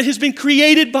being that has been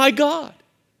created by God.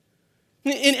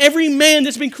 In every man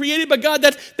that's been created by God,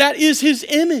 that is his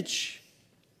image.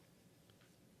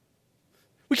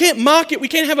 We can't mock it. We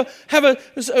can't have a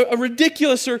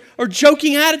ridiculous or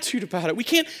joking attitude about it. We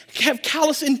can't have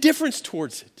callous indifference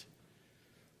towards it.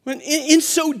 When in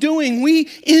so doing, we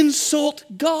insult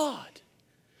God.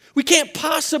 We can't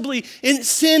possibly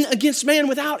sin against man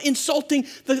without insulting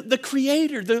the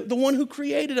Creator, the one who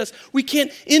created us. We can't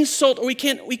insult or we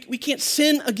can't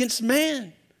sin against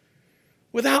man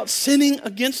without sinning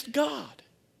against God.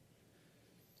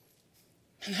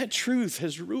 And that truth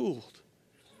has ruled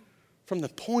from the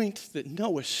point that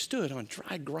Noah stood on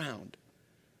dry ground.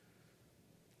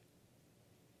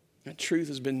 That truth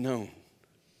has been known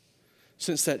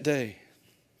since that day.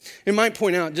 It might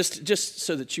point out, just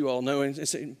so that you all know,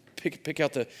 and pick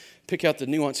out the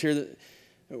nuance here, that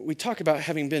we talk about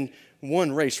having been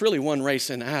one race, really one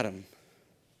race in Adam.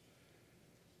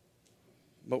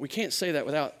 But we can't say that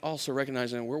without also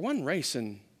recognizing we're one race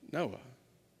in Noah.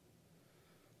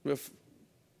 With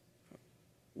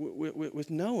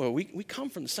Noah, we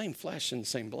come from the same flesh and the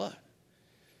same blood.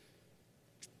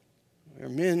 We're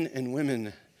men and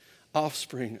women,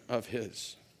 offspring of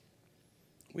his.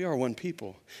 We are one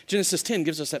people. Genesis 10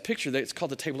 gives us that picture that it's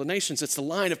called the Table of Nations. It's the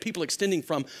line of people extending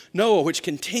from Noah, which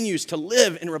continues to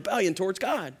live in rebellion towards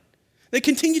God. They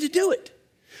continue to do it.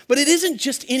 But it isn't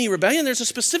just any rebellion. There's a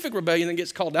specific rebellion that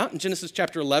gets called out in Genesis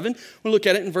chapter 11. We'll look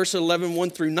at it in verse 11, 1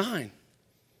 through 9.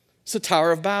 It's the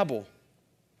Tower of Babel.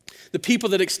 The people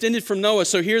that extended from Noah.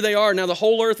 So here they are. Now the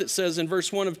whole earth, it says in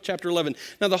verse 1 of chapter 11.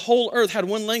 Now the whole earth had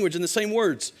one language and the same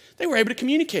words. They were able to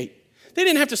communicate. They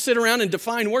didn't have to sit around and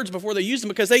define words before they used them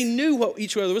because they knew what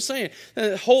each other was saying.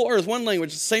 The whole earth, one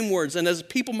language, the same words. And as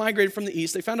people migrated from the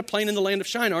east, they found a plain in the land of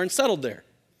Shinar and settled there.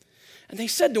 And they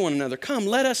said to one another, come,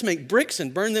 let us make bricks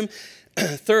and burn them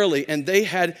thoroughly. And they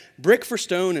had brick for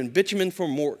stone and bitumen for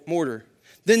mortar.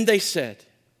 Then they said,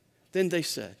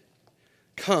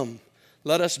 come,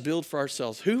 let us build for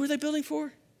ourselves. Who were they building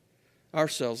for?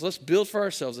 Ourselves. Let's build for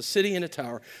ourselves a city and a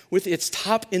tower with its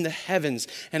top in the heavens,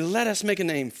 and let us make a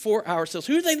name for ourselves.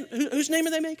 Whose name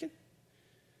are they making?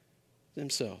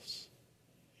 Themselves.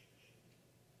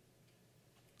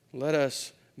 Let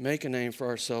us make a name for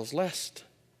ourselves, lest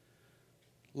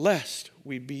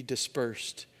we be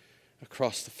dispersed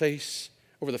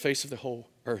over the face of the whole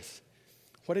earth.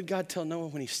 What did God tell Noah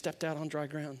when he stepped out on dry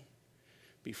ground?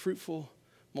 Be fruitful,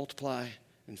 multiply,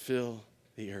 and fill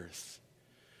the earth.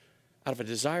 Out of a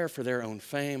desire for their own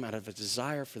fame, out of a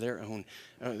desire for their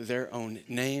own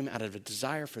name, out of a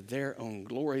desire for their own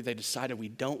glory, they decided we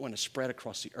don't want to spread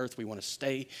across the earth. We want to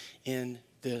stay in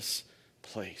this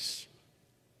place.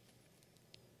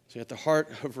 See, at the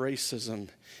heart of racism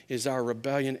is our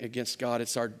rebellion against God.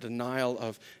 It's our denial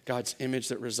of God's image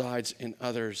that resides in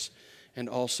others. And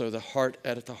also at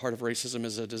the heart of racism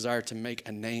is a desire to make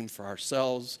a name for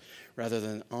ourselves rather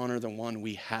than honor the one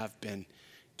we have been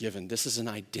given. This is an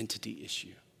identity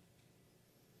issue.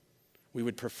 We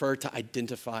would prefer to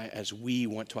identify as we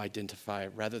want to identify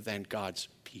rather than God's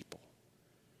people.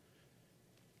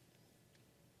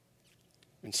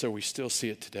 And so we still see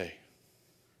it today.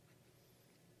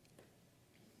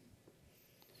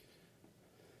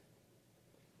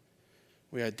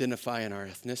 We identify in our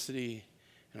ethnicity,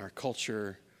 in our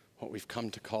culture, what we've come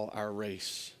to call our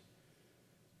race.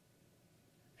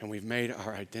 And we've made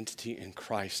our identity in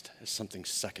Christ as something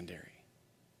secondary.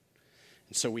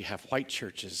 And so we have white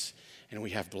churches, and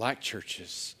we have black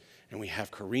churches, and we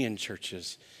have Korean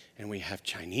churches, and we have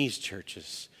Chinese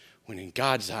churches, when in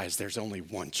God's eyes there's only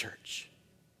one church.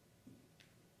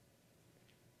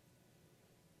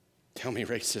 Tell me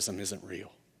racism isn't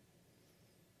real.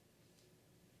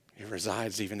 It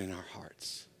resides even in our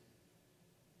hearts.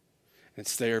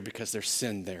 It's there because there's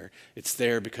sin there. It's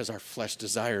there because our flesh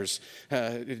desires,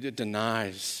 it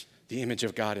denies the image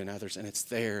of God in others. And it's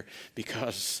there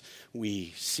because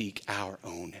we seek our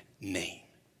own name.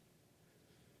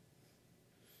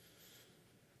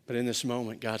 But in this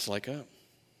moment, God's like, oh,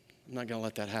 I'm not going to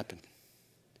let that happen.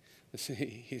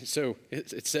 So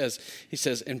it says, he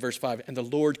says in verse 5, and the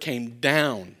Lord came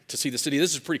down to see the city.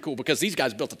 This is pretty cool because these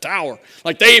guys built a tower.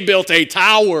 Like they built a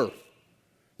tower.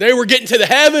 They were getting to the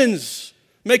heavens,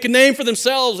 make a name for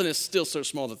themselves, and it's still so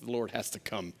small that the Lord has to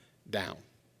come down,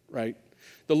 right?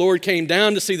 The Lord came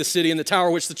down to see the city and the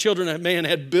tower which the children of man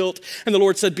had built. And the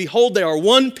Lord said, behold, they are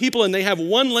one people and they have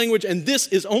one language, and this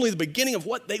is only the beginning of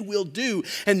what they will do.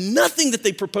 And nothing that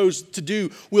they propose to do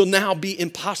will now be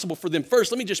impossible for them.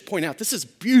 First, let me just point out, this is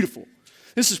beautiful.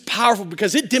 This is powerful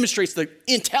because it demonstrates the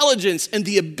intelligence and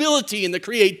the ability and the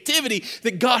creativity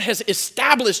that God has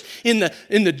established in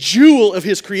the jewel of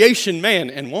his creation, man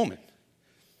and woman.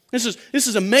 This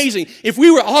is amazing. If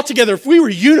we were all together, if we were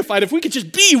unified, if we could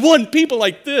just be one people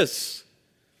like this,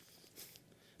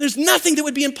 there's nothing that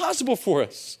would be impossible for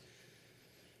us.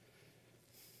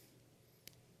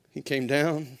 He came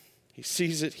down, he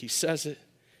sees it, he says it.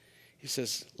 He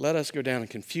says, let us go down and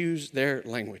confuse their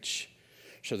language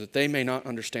so that they may not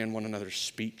understand one another's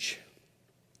speech.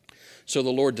 So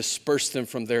the Lord dispersed them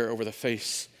from there over the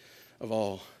face of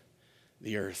all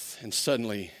the earth. And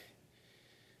suddenly,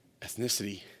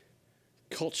 ethnicity,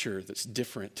 culture that's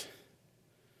different,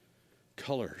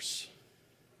 colors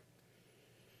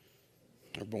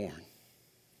are born.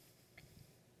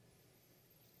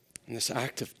 And this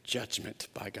act of judgment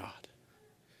by God.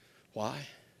 Why?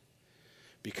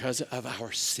 Because of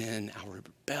our sin, our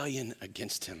rebellion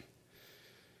against him.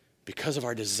 Because of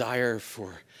our desire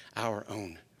for our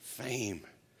own fame.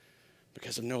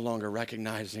 Because of no longer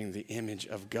recognizing the image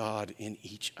of God in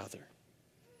each other.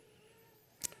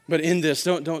 But in this,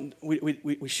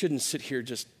 we shouldn't sit here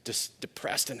just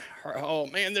depressed and, oh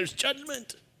man, there's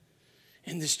judgment.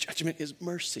 In this judgment is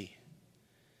mercy.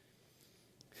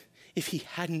 If he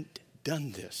hadn't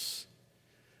done this,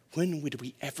 when would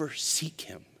we ever seek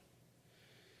him?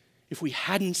 If we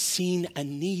hadn't seen a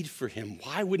need for him,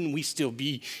 why wouldn't we still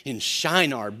be in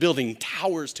Shinar building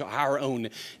towers to our own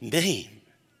name?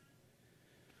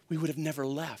 We would have never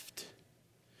left.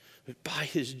 But by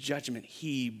his judgment,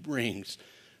 he brings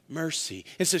mercy.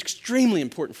 It's extremely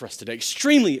important for us today,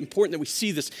 extremely important that we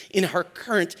see this in our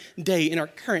current day, in our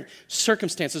current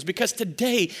circumstances, because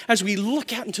today, as we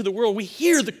look out into the world, we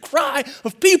hear the cry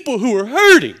of people who are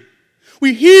hurting.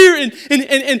 We hear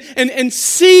and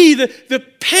see the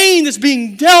pain that's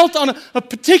being dealt on a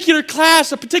particular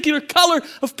class, a particular color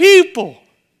of people.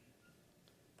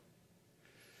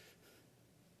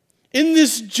 In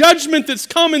this judgment that's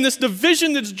come, in this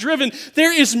division that's driven,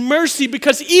 there is mercy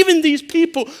because even these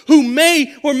people who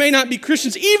may or may not be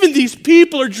Christians, even these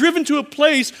people are driven to a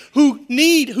place who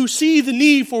see the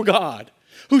need for God,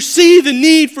 who see the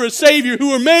need for a Savior,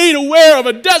 who are made aware of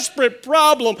a desperate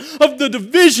problem of the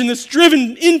division that's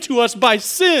driven into us by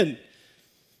sin.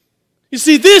 You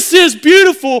see, this is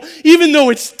beautiful, even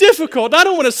though it's difficult. I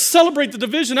don't want to celebrate the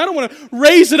division. I don't want to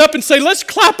raise it up and say, let's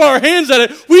clap our hands at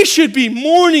it. We should be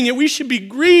mourning it. We should be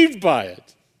grieved by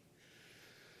it.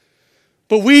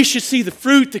 But we should see the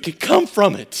fruit that could come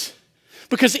from it.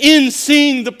 Because in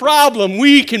seeing the problem,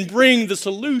 we can bring the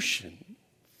solution.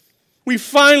 We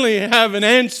finally have an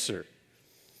answer.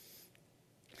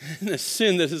 And the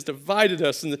sin that has divided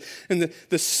us and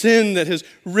the sin that has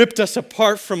ripped us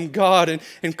apart from God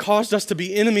and caused us to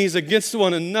be enemies against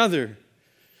one another.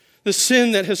 The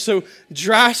sin that has so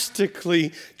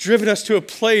drastically driven us to a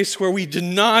place where we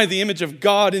deny the image of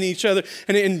God in each other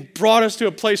and brought us to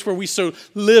a place where we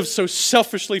live so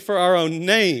selfishly for our own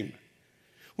name.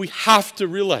 We have to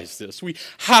realize this. We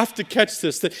have to catch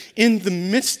this, that in the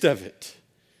midst of it,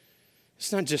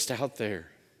 it's not just out there.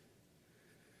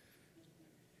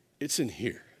 It's in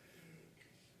here.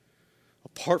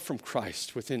 Apart from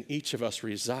Christ, within each of us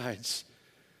resides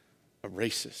a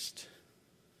racist.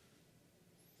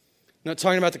 I'm not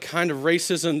talking about the kind of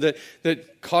racism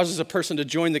that causes a person to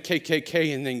join the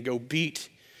KKK and then go beat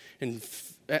and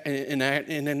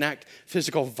enact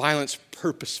physical violence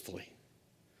purposefully.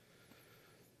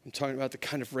 I'm talking about the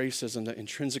kind of racism that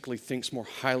intrinsically thinks more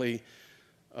highly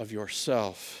of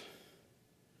yourself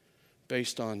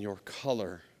based on your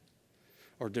color,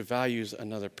 or devalues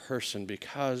another person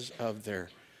because of their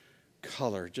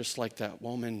color, just like that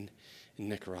woman in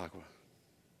Nicaragua.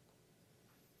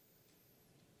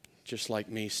 Just like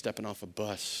me stepping off a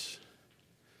bus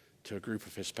to a group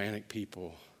of Hispanic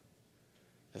people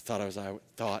that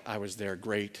thought I was their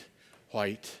great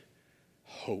white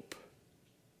hope.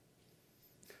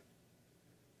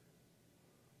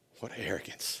 What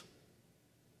arrogance.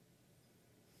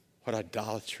 What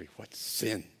idolatry. What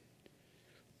sin.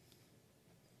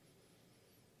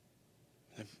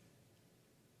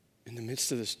 In the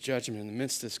midst of this judgment, in the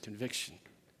midst of this conviction,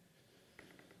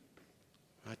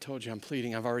 I told you I'm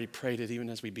pleading. I've already prayed it even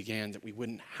as we began that we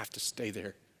wouldn't have to stay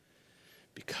there.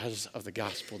 Because of the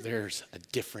gospel, there's a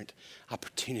different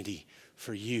opportunity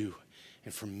for you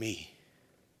and for me.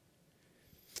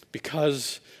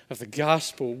 Because of the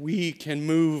gospel, we can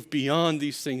move beyond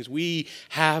these things. We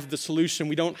have the solution.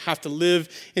 We don't have to live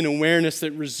in awareness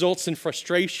that results in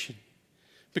frustration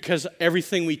because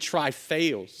everything we try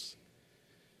fails.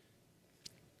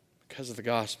 Because of the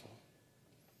gospel,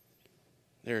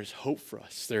 there is hope for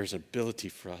us. There is ability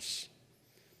for us.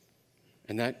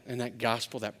 And that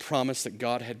gospel, that promise that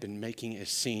God had been making is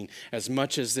seen. As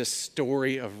much as this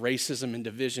story of racism and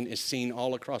division is seen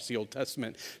all across the Old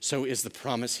Testament, so is the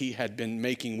promise he had been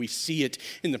making. We see it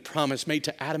in the promise made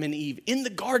to Adam and Eve. In the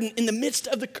garden, in the midst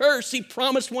of the curse, he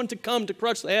promised one to come to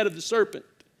crush the head of the serpent.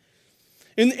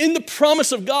 In the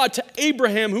promise of God to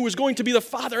Abraham, who was going to be the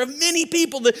father of many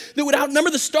people that would outnumber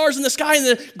the stars in the sky and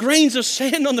the grains of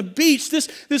sand on the beach,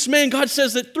 this man, God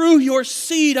says that through your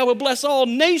seed I will bless all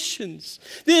nations.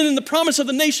 Then in the promise of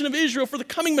the nation of Israel for the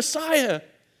coming Messiah,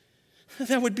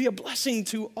 that would be a blessing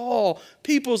to all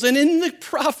peoples. And in the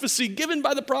prophecy given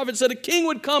by the prophets that a king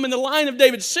would come in the line of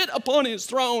David, sit upon his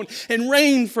throne and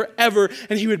reign forever,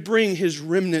 and he would bring his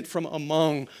remnant from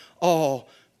among all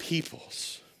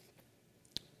peoples.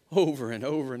 Over and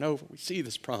over and over, we see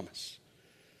this promise.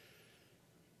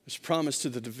 This promise to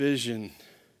the division,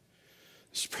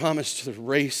 this promise to the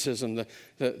racism,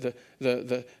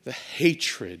 the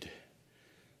hatred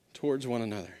towards one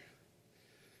another.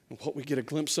 And what we get a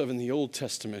glimpse of in the Old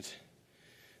Testament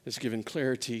is given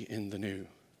clarity in the New. You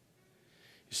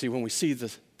see, when we see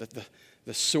that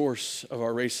the source of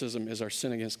our racism is our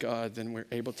sin against God, then we're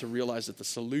able to realize that the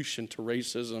solution to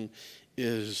racism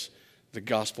is the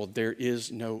gospel. There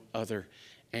is no other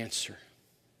answer.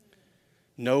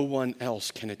 No one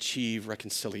else can achieve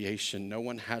reconciliation. No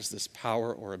one has this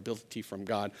power or ability from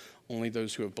God. Only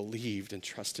those who have believed and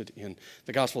trusted in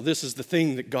the gospel. This is the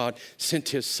thing that God sent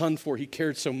his son for. He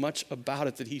cared so much about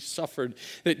it that he suffered.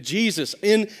 That Jesus,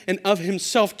 in and of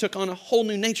himself, took on a whole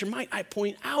new nature. Might I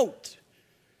point out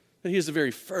that he is the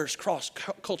very first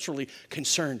cross-culturally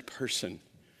concerned person.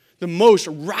 The most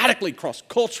radically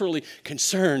cross-culturally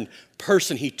concerned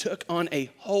person. He took on a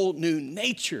whole new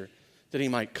nature that he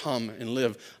might come and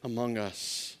live among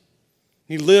us.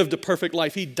 He lived a perfect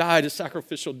life. He died a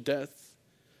sacrificial death.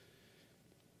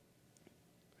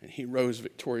 And he rose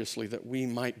victoriously that we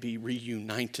might be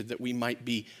reunited, that we might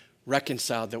be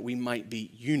reconciled, that we might be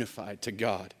unified to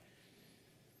God.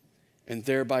 And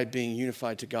thereby being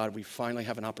unified to God, we finally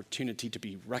have an opportunity to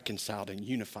be reconciled and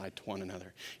unified to one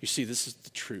another. You see, this is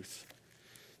the truth.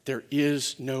 There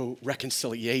is no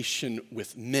reconciliation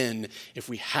with men if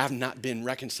we have not been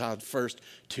reconciled first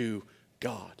to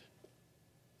God.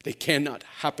 They cannot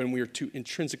happen. We are too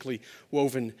intrinsically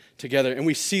woven together. And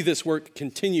we see this work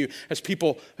continue as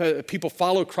people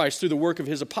follow Christ through the work of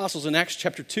his apostles in Acts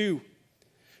chapter 2.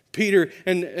 Peter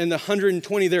and the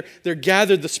 120, they're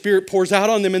gathered, the Spirit pours out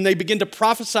on them, and they begin to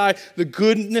prophesy the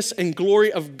goodness and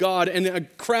glory of God. And a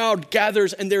crowd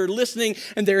gathers, and they're listening,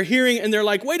 and they're hearing, and they're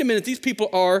like, wait a minute, these people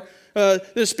are,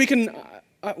 they're speaking,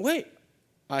 wait,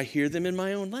 I hear them in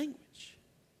my own language.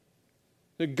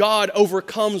 God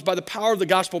overcomes, by the power of the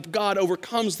gospel, God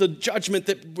overcomes the judgment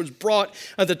that was brought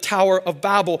at the Tower of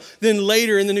Babel. Then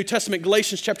later in the New Testament,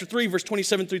 Galatians chapter 3, verse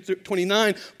 27 through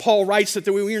 29, Paul writes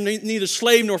that we are neither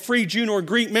slave nor free, Jew nor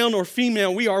Greek, male nor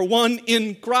female. We are one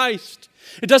in Christ.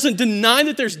 It doesn't deny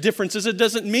that there's differences. It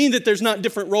doesn't mean that there's not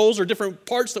different roles or different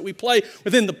parts that we play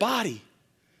within the body.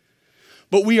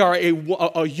 But we are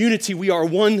a unity. We are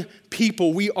one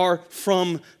people. We are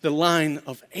from the line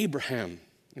of Abraham.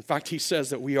 In fact, he says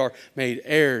that we are made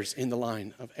heirs in the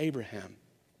line of Abraham.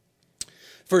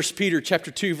 1 Peter chapter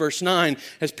 2, verse 9,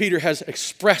 as Peter has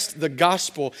expressed the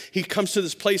gospel, he comes to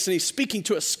this place and he's speaking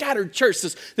to a scattered church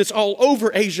that's all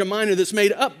over Asia Minor, that's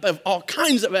made up of all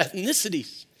kinds of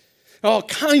ethnicities, all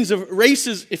kinds of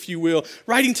races, if you will.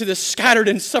 Writing to this scattered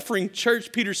and suffering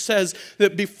church, Peter says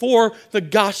that before the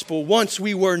gospel, once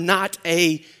we were not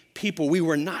a people, we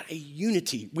were not a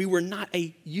unity, we were not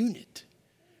a unit.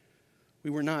 We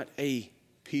were not a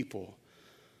people,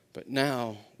 but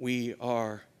now we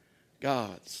are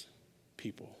God's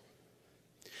people.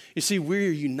 You see,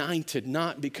 we're united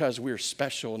not because we're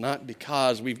special, not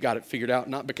because we've got it figured out,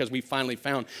 not because we finally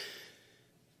found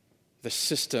the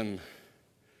system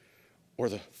or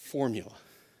the formula.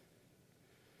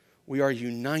 We are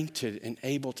united and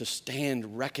able to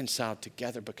stand reconciled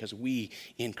together because we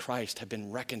in Christ have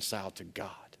been reconciled to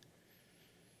God.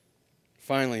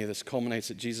 Finally, this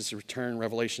culminates at Jesus' return,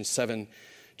 Revelation 7,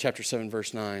 chapter 7,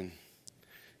 verse 9.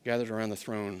 Gathered around the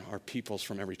throne are peoples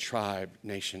from every tribe,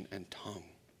 nation, and tongue.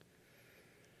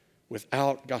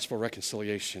 Without gospel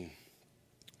reconciliation,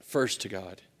 first to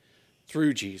God,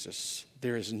 through Jesus,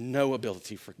 there is no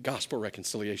ability for gospel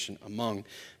reconciliation among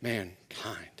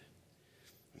mankind.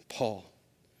 And Paul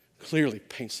clearly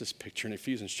paints this picture in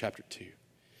Ephesians chapter 2.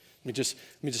 Let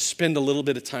me just spend a little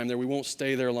bit of time there. We won't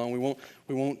stay there long.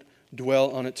 We won't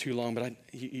dwell on it too long, but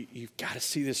you've got to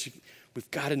see this. We've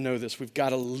got to know this. We've got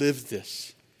to live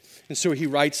this. And so he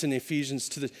writes in Ephesians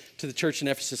to the church in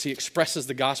Ephesus. He expresses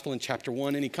the gospel in chapter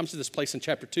 1, and he comes to this place in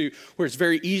chapter 2 where it's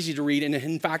very easy to read, and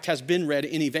in fact has been read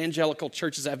in evangelical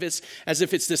churches as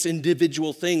if it's this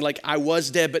individual thing, like I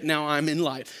was dead, but now I'm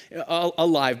alive.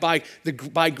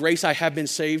 By grace I have been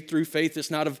saved through faith.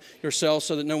 It's not of yourselves,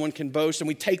 so that no one can boast. And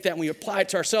we take that and we apply it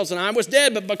to ourselves. And I was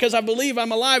dead, but because I believe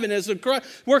I'm alive, and as the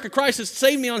work of Christ has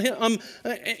saved me on him,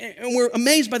 and we're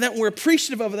amazed by that, and we're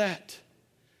appreciative of that.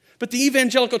 But the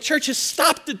evangelical church has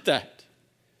stopped at that.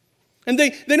 And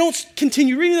they don't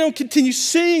continue reading, they don't continue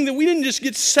seeing that we didn't just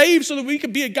get saved so that we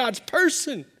could be a God's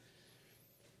person.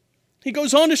 He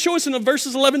goes on to show us in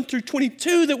verses 11 through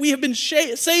 22 that we have been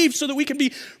saved so that we can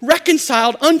be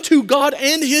reconciled unto God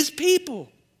and his people.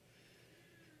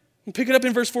 And pick it up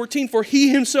in verse 14. For he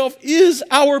himself is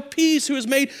our peace, who has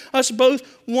made us both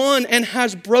one and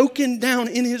has broken down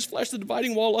in his flesh the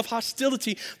dividing wall of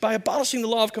hostility by abolishing the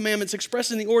law of commandments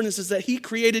expressed in the ordinances, that he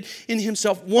created in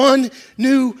himself one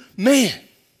new man.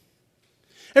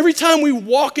 Every time we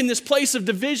walk in this place of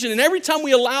division, and every time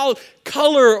we allow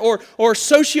color or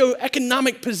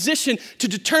socioeconomic position to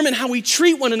determine how we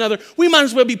treat one another, we might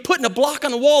as well be putting a block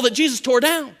on the wall that Jesus tore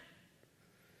down.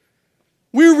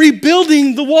 We're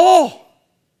rebuilding the wall.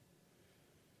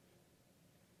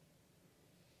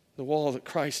 The wall that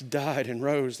Christ died and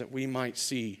rose that we might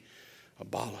see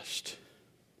abolished.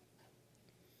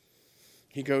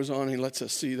 He goes on and he lets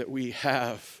us see that we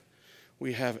have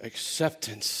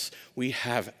acceptance, we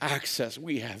have access,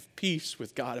 we have peace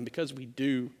with God. And because we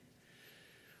do,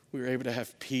 we are able to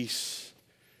have peace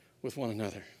with one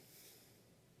another.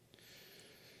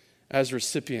 As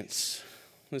recipients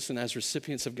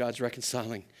of God's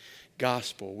reconciling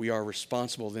gospel, we are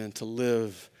responsible then to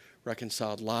live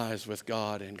reconciled lives with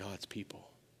God and God's people.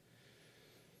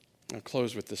 I'll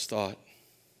close with this thought.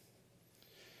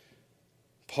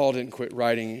 Paul didn't quit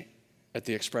writing at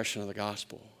the expression of the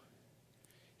gospel.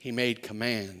 He made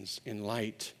commands in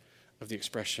light of the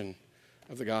expression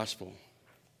of the gospel.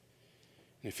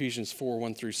 In Ephesians 4,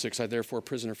 1 through 6, I therefore, a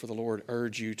prisoner for the Lord,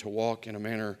 urge you to walk in a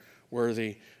manner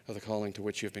worthy of the calling to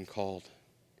which you have been called.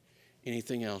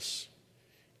 Anything else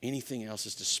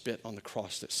is to spit on the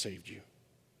cross that saved you.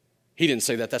 He didn't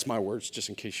say that. That's my words, just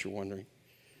in case you're wondering.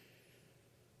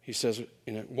 He says,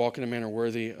 walk in a manner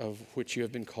worthy of which you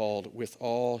have been called, with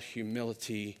all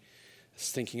humility,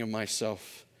 thinking of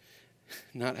myself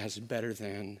not as better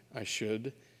than I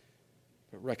should,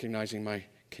 but recognizing my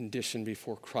condition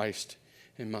before Christ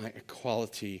and my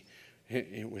equality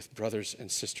with brothers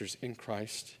and sisters in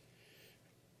Christ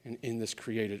and in this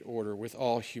created order, with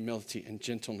all humility and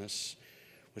gentleness,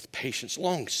 with patience,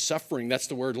 long suffering. That's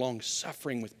the word, long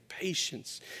suffering, with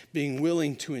patience, being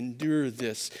willing to endure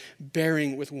this,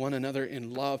 bearing with one another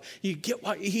in love. You get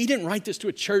why he didn't write this to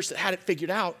a church that had it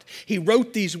figured out. He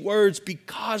wrote these words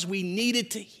because we needed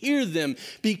to hear them,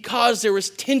 because there was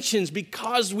tensions,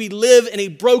 because we live in a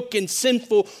broken,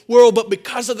 sinful world, but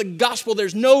because of the gospel,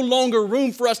 there's no longer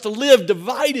room for us to live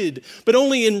divided, but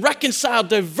only in reconciled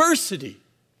diversity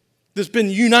that's been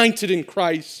united in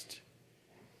Christ.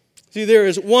 See, there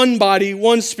is one body,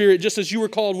 one spirit, just as you were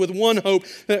called with one hope,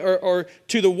 or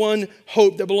to the one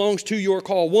hope that belongs to your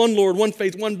call. One Lord, one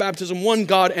faith, one baptism, one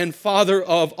God and Father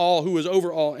of all, who is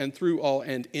over all and through all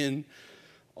and in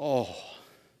all.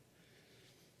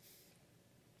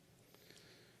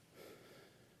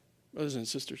 Brothers and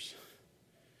sisters,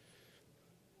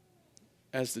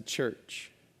 as the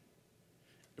church,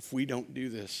 if we don't do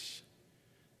this,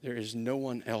 there is no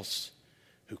one else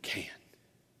who can.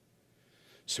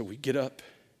 So we get up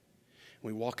and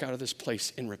we walk out of this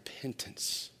place in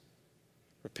repentance.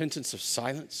 Repentance of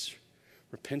silence,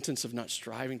 repentance of not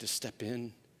striving to step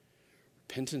in,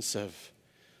 repentance of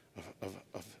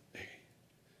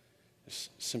just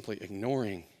simply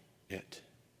ignoring it.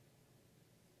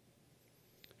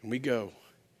 And we go and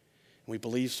we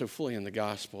believe so fully in the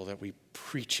gospel that we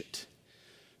preach it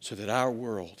so that our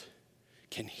world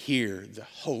can hear the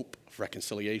hope of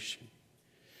reconciliation.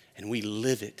 And we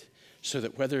live it so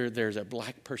that whether there's a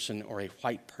black person or a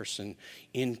white person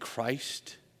in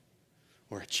Christ,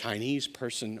 or a Chinese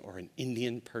person or an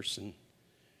Indian person,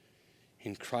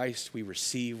 in Christ we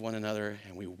receive one another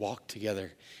and we walk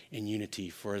together in unity.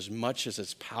 For as much as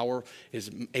its power is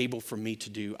able for me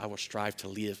to do, I will strive to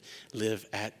live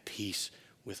at peace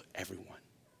with everyone.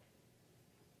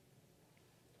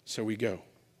 So we go,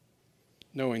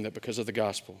 knowing that because of the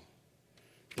gospel,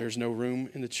 there's no room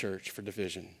in the church for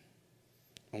division.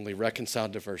 Only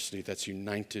reconciled diversity that's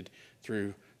united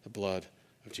through the blood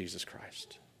of Jesus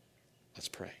Christ. Let's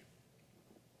pray.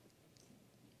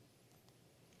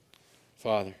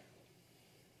 Father,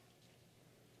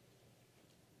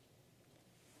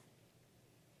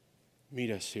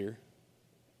 meet us here.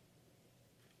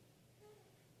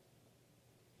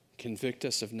 Convict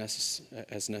us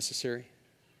as necessary,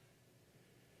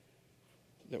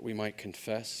 that we might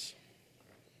confess.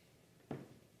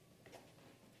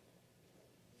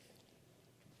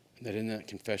 That in that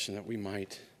confession that we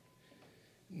might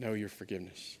know your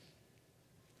forgiveness.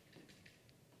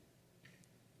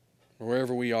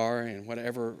 Wherever we are, in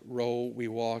whatever role we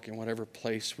walk, in whatever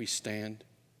place we stand,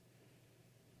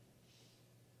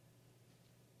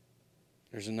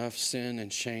 there's enough sin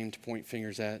and shame to point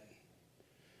fingers at.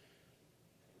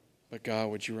 But God,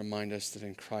 would you remind us that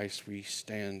in Christ we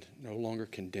stand no longer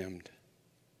condemned,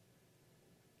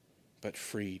 but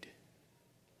freed,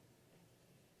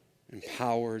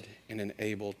 empowered and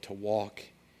enabled to walk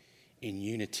in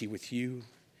unity with you,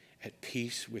 at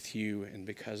peace with you, and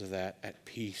because of that, at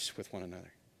peace with one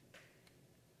another.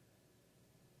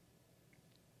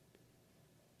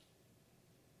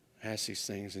 I ask these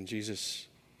things in Jesus'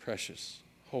 precious,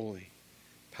 holy,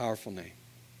 powerful name.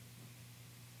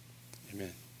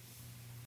 Amen.